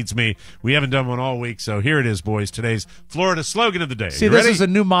 and it leads me. We haven't done one all week, so here it is, boys. Today's Florida slogan of the day. See, this is a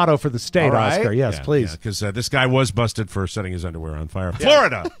new motto for the state, Oscar. Yes, please. Because this guy was busted for setting his underwear on fire.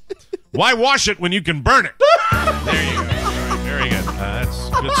 Florida! Why wash it when you can burn it? There you go. Very good. That's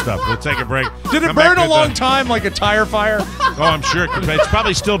good stuff. We'll take a break. Did it burn a long time like a tire fire? Oh, I'm sure. It's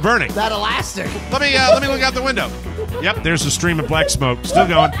probably still burning. That elastic. Let me look out the window. Yep, there's a stream of black smoke. Still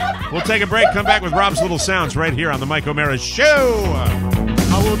going. We'll take a break. Come back with Rob's Little Sounds right here on the Mike O'Mara Show.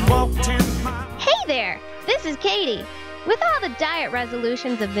 Hey there. This is Katie. With all the diet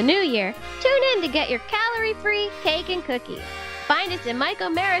resolutions of the new year, tune in to get your calorie-free cake and cookies. Find us at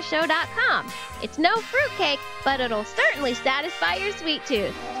MikeO'MaraShow.com. It's no fruitcake, but it'll certainly satisfy your sweet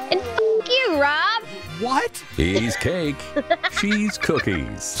tooth. And f*** you, Rob. What? He's cake. She's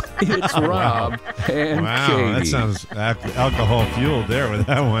cookies. It's Rob and Katie. That sounds alcohol-fueled there with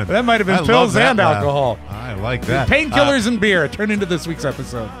that one. That might have been pills and alcohol. I like that. Painkillers and beer. Turn into this week's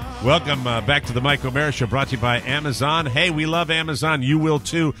episode. Welcome back to the Mike O'Mara Show, brought to you by Amazon. Hey, we love Amazon. You will,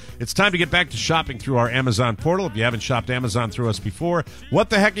 too. It's time to get back to shopping through our Amazon portal. If you haven't shopped Amazon through us before, what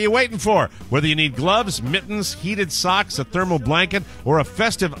the heck are you waiting for? Whether you need gloves, mittens, heated socks, a thermal blanket, or a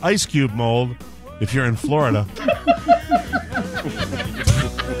festive ice cube mold, if you're in Florida.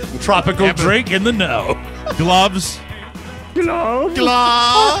 Tropical drink in the know. Gloves. Gloves.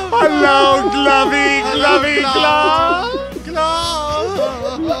 Gloves. Hello, glovey, glove.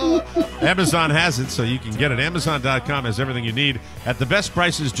 Amazon has it, so you can get it. Amazon.com has everything you need at the best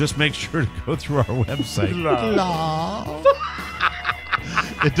prices. Just make sure to go through our website.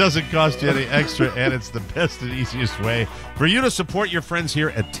 It doesn't cost you any extra, and it's the best and easiest way for you to support your friends here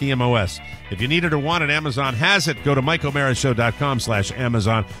at TMOS. If you need it or want it, Amazon has it. Go to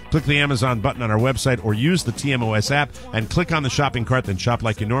MikeO'MaraShow.com/Amazon. Click the Amazon button on our website or use the TMOS app and click on the shopping cart, then shop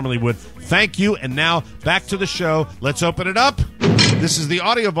like you normally would. Thank you, and now back to the show. Let's open it up. This is the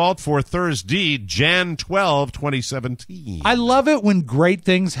Audio Vault for Thursday, Jan 12, 2017. I love it when great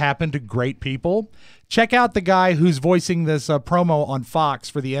things happen to great people. Check out the guy who's voicing this promo on Fox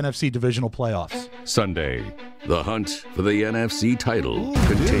for the NFC Divisional Playoffs. Sunday, the hunt for the NFC title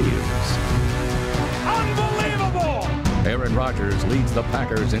continues. Unbelievable! Aaron Rodgers leads the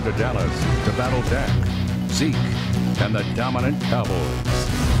Packers into Dallas to battle Dak, Zeke, and the dominant Cowboys.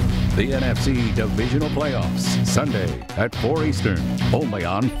 The NFC Divisional Playoffs, Sunday at 4 Eastern, only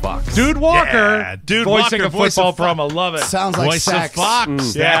on Fox. Dude Walker, yeah, Dude voicing Walker, a football promo. Love it. Sounds like Voice sex. of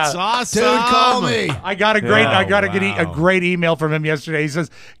Fox. That's awesome. Dude, call me. I got a great email from him yesterday. He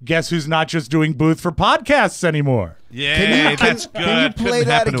says, "Guess who's not just doing booth for podcasts anymore." Yeah, that's good. Can you play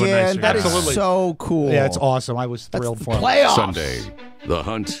that again? That is Absolutely. so cool. Yeah, it's awesome. I was thrilled for him. Playoffs. Sunday, the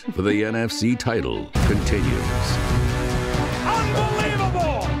hunt for the NFC title continues.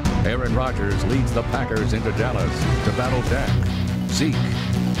 Unbelievable! Aaron Rodgers leads the Packers into Dallas to battle Dak, Zeke,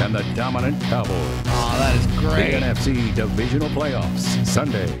 and the dominant Cowboys. Oh, that is great. The NFC Divisional Playoffs,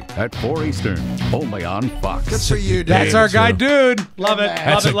 Sunday at 4 Eastern, only on Fox. Good for you, dude. That's our guy, dude. Love it.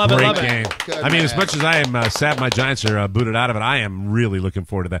 That's Love it. a Love great it. game. Good I mean, as man. much as I am sad my Giants are booted out of it, I am really looking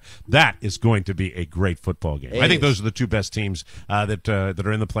forward to that. That is going to be a great football game. I think those are the two best teams that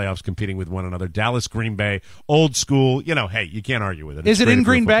are in the playoffs competing with one another. Dallas, Green Bay, old school. You know, hey, you can't argue with it. Is It's it great in if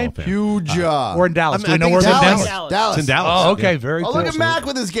you're a Green Bay? football fan. Huge. Or in Dallas? Do we know I where think it's in it's Dallas? Dallas. It's in Dallas. Oh, okay. Yeah. Very Oh, cool. look at Mac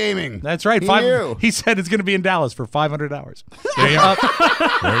with his gaming. That's right. He knew. He said it's going to be in Dallas for 500 hours. There you go.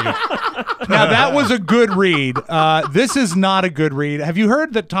 Now, that was a good read. This is not a good read. Have you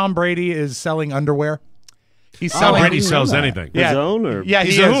heard that Tom Brady is selling underwear? He's Tom selling. Brady sells anything. His own, or Yeah,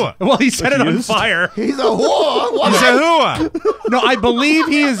 He's he a is. hooah. Well, he set it on used? fire. He's a whore. What? He's a hooah. No, I believe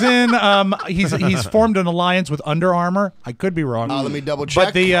he is in. He's formed an alliance with Under Armour. I could be wrong. Let me double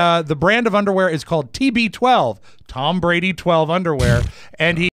check. But the brand of underwear is called TB12, Tom Brady 12 underwear,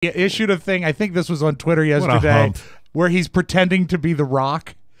 and he issued a thing. I think this was on Twitter yesterday, hump. where he's pretending to be The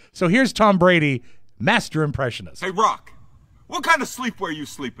Rock. So here's Tom Brady, master impressionist. Hey, Rock, what kind of sleepwear you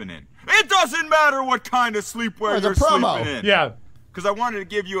sleeping in? It doesn't matter what kind of sleepwear There's a you're promo. sleeping in. Yeah. Because I wanted to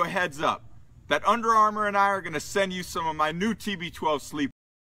give you a heads up. that Under Armour and I are going to send you some of my new TB12 sleep.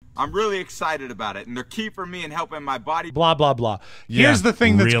 I'm really excited about it, and they're key for me in helping my body. Blah, blah, blah. Yeah, Here's the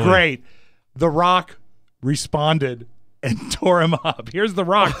thing that's really. great. The Rock responded and tore him up. Here's The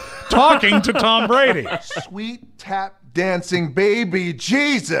Rock talking to Tom Brady. Sweet tap dancing baby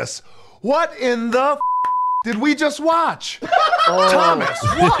Jesus. What in the did we just watch? Thomas,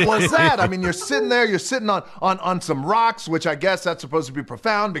 what was that? I mean, you're sitting there, you're sitting on some rocks, which I guess that's supposed to be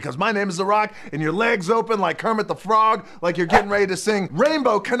profound because my name is The Rock, and your legs open like Kermit the Frog, like you're getting ready to sing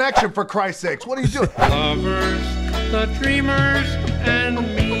Rainbow Connection, for Christ's sakes. What are you doing? Lovers, the dreamers, and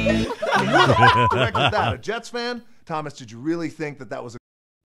me. Correct with that. A Jets fan? Thomas, did you really think that was a...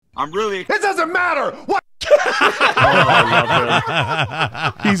 I'm really... It doesn't matter! What?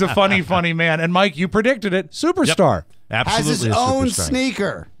 He's a funny man. And Mike, you predicted it. Superstar. Yep. Has Absolutely his a own superstar.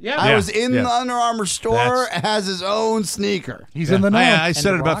 sneaker. Yeah. I was in Yeah. the Under Armour store. Has his own sneaker. He's in the know. I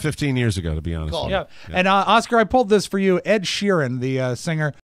said And it The about Rock? 15 years ago, to be honest. Cool. with Yeah. you. And Oscar, I pulled this for you. Ed Sheeran, the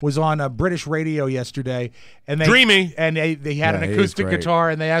singer, was on British radio yesterday, and Dreamy. and they had an Yeah, he is acoustic great.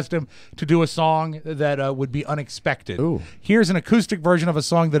 guitar, and they asked him to do a song that would be unexpected. Ooh. Here's an acoustic version of a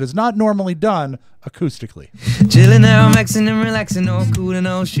song that is not normally done acoustically. Chilling out, maxing and relaxing, all cool and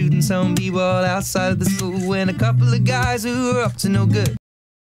all shooting some b-ball outside of the school when a couple of guys who were up to no good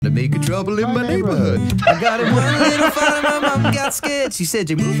to make trouble in my neighborhood. I got in one little fight and my mom got scared. She said,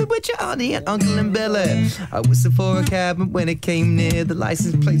 "You're moving with your auntie and uncle in Bel Air." I whistled for a cab, but when it came near, the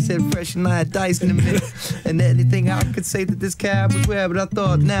license plate said fresh and I had dice in the middle. And anything I could say that this cab was rare, but I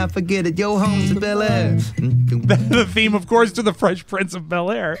thought, nah, forget it. Yo, home's in Bel Air. The theme, of course, to the Fresh Prince of Bel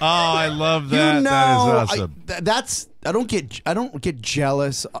Air. Oh, I love that. You know, that is awesome. I don't get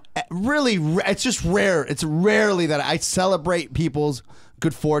jealous. Really, it's just rare. It's rarely that I celebrate people's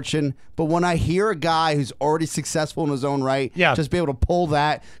good fortune, but when I hear a guy who's already successful in his own right, just be able to pull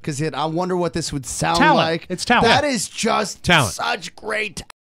that, because I wonder what this would sound Talent. like. It's talent. That is just Talent. such great.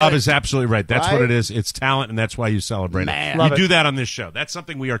 Bob is absolutely right. That's what Right? it is. It's talent, and that's why you celebrate Man. it. Love We it. do that on this show. That's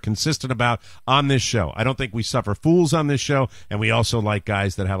something we are consistent about on this show. I don't think we suffer fools on this show, and we also like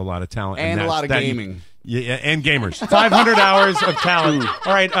guys that have a lot of talent. And a that's- lot of that- gaming. Yeah, and gamers. 500 hours of talent.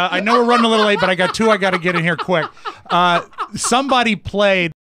 All right, I know we're running a little late, but I got two I got to get in here quick. Somebody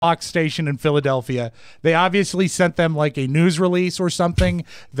played Fox station in Philadelphia. They obviously sent them like a news release or something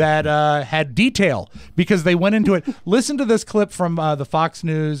that had detail because they went into it. Listen to this clip from the Fox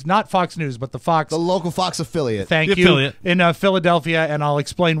News, not Fox News, but the local Fox affiliate. Thank The you. affiliate. In Philadelphia, and I'll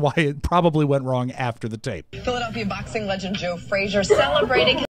explain why it probably went wrong after the tape. Philadelphia boxing legend Joe Frazier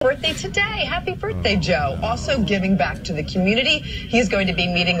celebrating his birthday today. Happy birthday, Joe. Also giving back to the community. He's going to be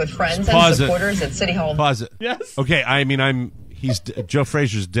meeting with friends and supporters at City Hall. Pause it. Yes. Okay, Joe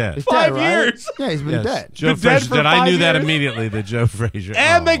Frazier's dead. He's 5 dead, right? years. Yeah, he's been dead. Joe Been dead Frazier's for dead. I 5 knew that years? immediately, that Joe Frazier.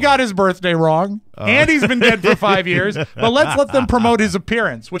 And they got his birthday wrong. And he's been dead for 5 years. But let's let them promote his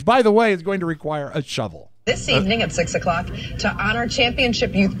appearance, which, by the way, is going to require a shovel. This evening at 6 o'clock to honor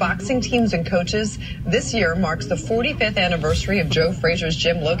championship youth boxing teams and coaches. This year marks the 45th anniversary of Joe Frazier's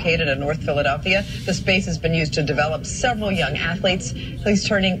gym located in North Philadelphia. The space has been used to develop several young athletes. He's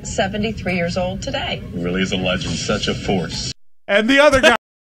turning 73 years old today. He really is a legend, such a force. And the other guy,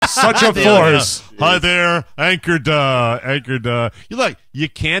 such a force. Hi there, anchored. You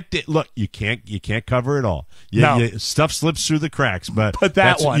can't cover it all. No. Stuff slips through the cracks, but that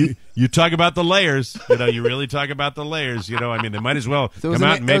that's- one. you talk about the layers. You really talk about the layers. I mean, they might as well There was come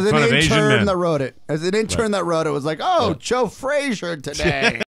out and make fun of Asian men. that wrote it. As an intern that wrote it was like, oh, Joe Frazier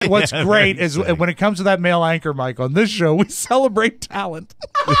today. What's great is when it comes to that male anchor, Mike, on this show, we celebrate talent.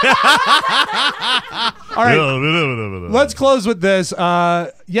 All right, let's close with this.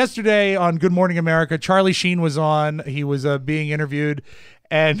 Yesterday on Good Morning America, Charlie Sheen was on. He was being interviewed,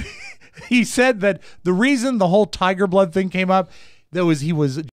 and he said that the reason the whole Tiger Blood thing came up, he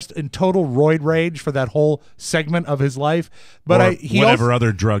was just in total roid rage for that whole segment of his life. But Or whatever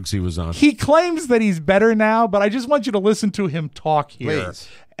other drugs he was on. he claims that he's better now, but I just want you to listen to him talk here. Please.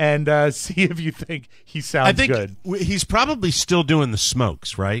 And see if you think he sounds I think good. he's probably still doing the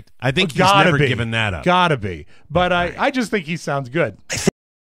smokes, right? I think he's Gotta never be. given that up. Gotta be. But I just think he sounds good.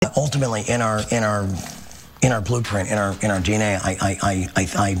 Ultimately, in our blueprint, in our DNA,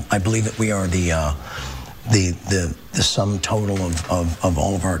 I believe that we are the sum total of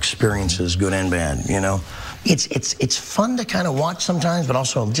all of our experiences, good and bad. It's fun to kind of watch sometimes, but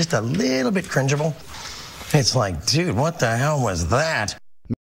also just a little bit cringeable. It's like, dude, what the hell was that?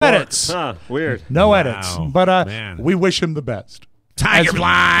 Edits. Huh, weird. No edits. But man. we wish him the best. Tiger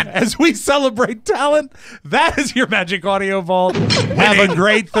Blood. As we celebrate talent, that is your Magic Audio Vault. Have a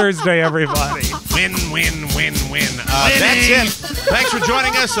great Thursday, everybody. Win, win, win, win. That's it. Thanks for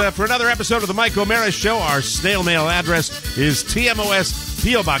joining us for another episode of the Mike O'Mara Show. Our snail mail address is TMOS,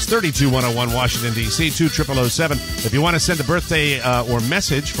 P.O. Box 32101, Washington, D.C., 20007. If you want to send a birthday or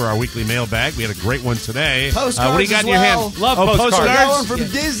message for our weekly mailbag, we had a great one today. Postcards what do you got as in your well. hand? Love postcards. I got one from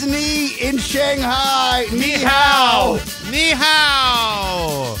Disney in Shanghai. Ni hao. Ni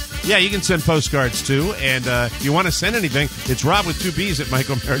hao. Yeah, you can send postcards too. And if you want to send anything, it's Rob with 2 B's at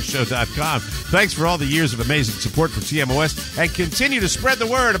MikeOMaraShow.com. Thanks for all the years of amazing support for TMOS, and continue to spread the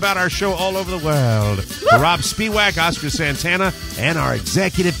word about our show all over the world. For Rob Spiewak, Oscar Santana, and our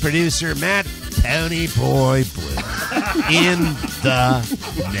executive producer, Matt Pony Boy Blue. In the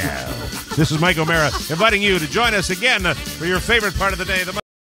know. This is Mike O'Mara inviting you to join us again for your favorite part of the day, the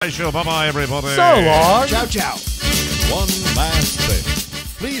Mike Show. Bye-bye, everybody. So long. Ciao, ciao. One last thing.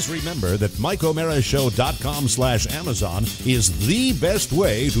 Please remember that MikeOMaraShow.com/Amazon is the best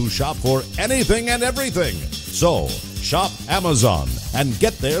way to shop for anything and everything. So, shop Amazon and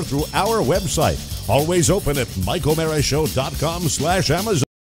get there through our website. Always open at MikeOMaraShow.com/Amazon.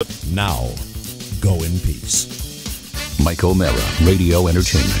 Now, go in peace. Mike O'Mara, Radio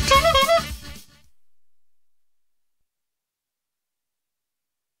Entertainment.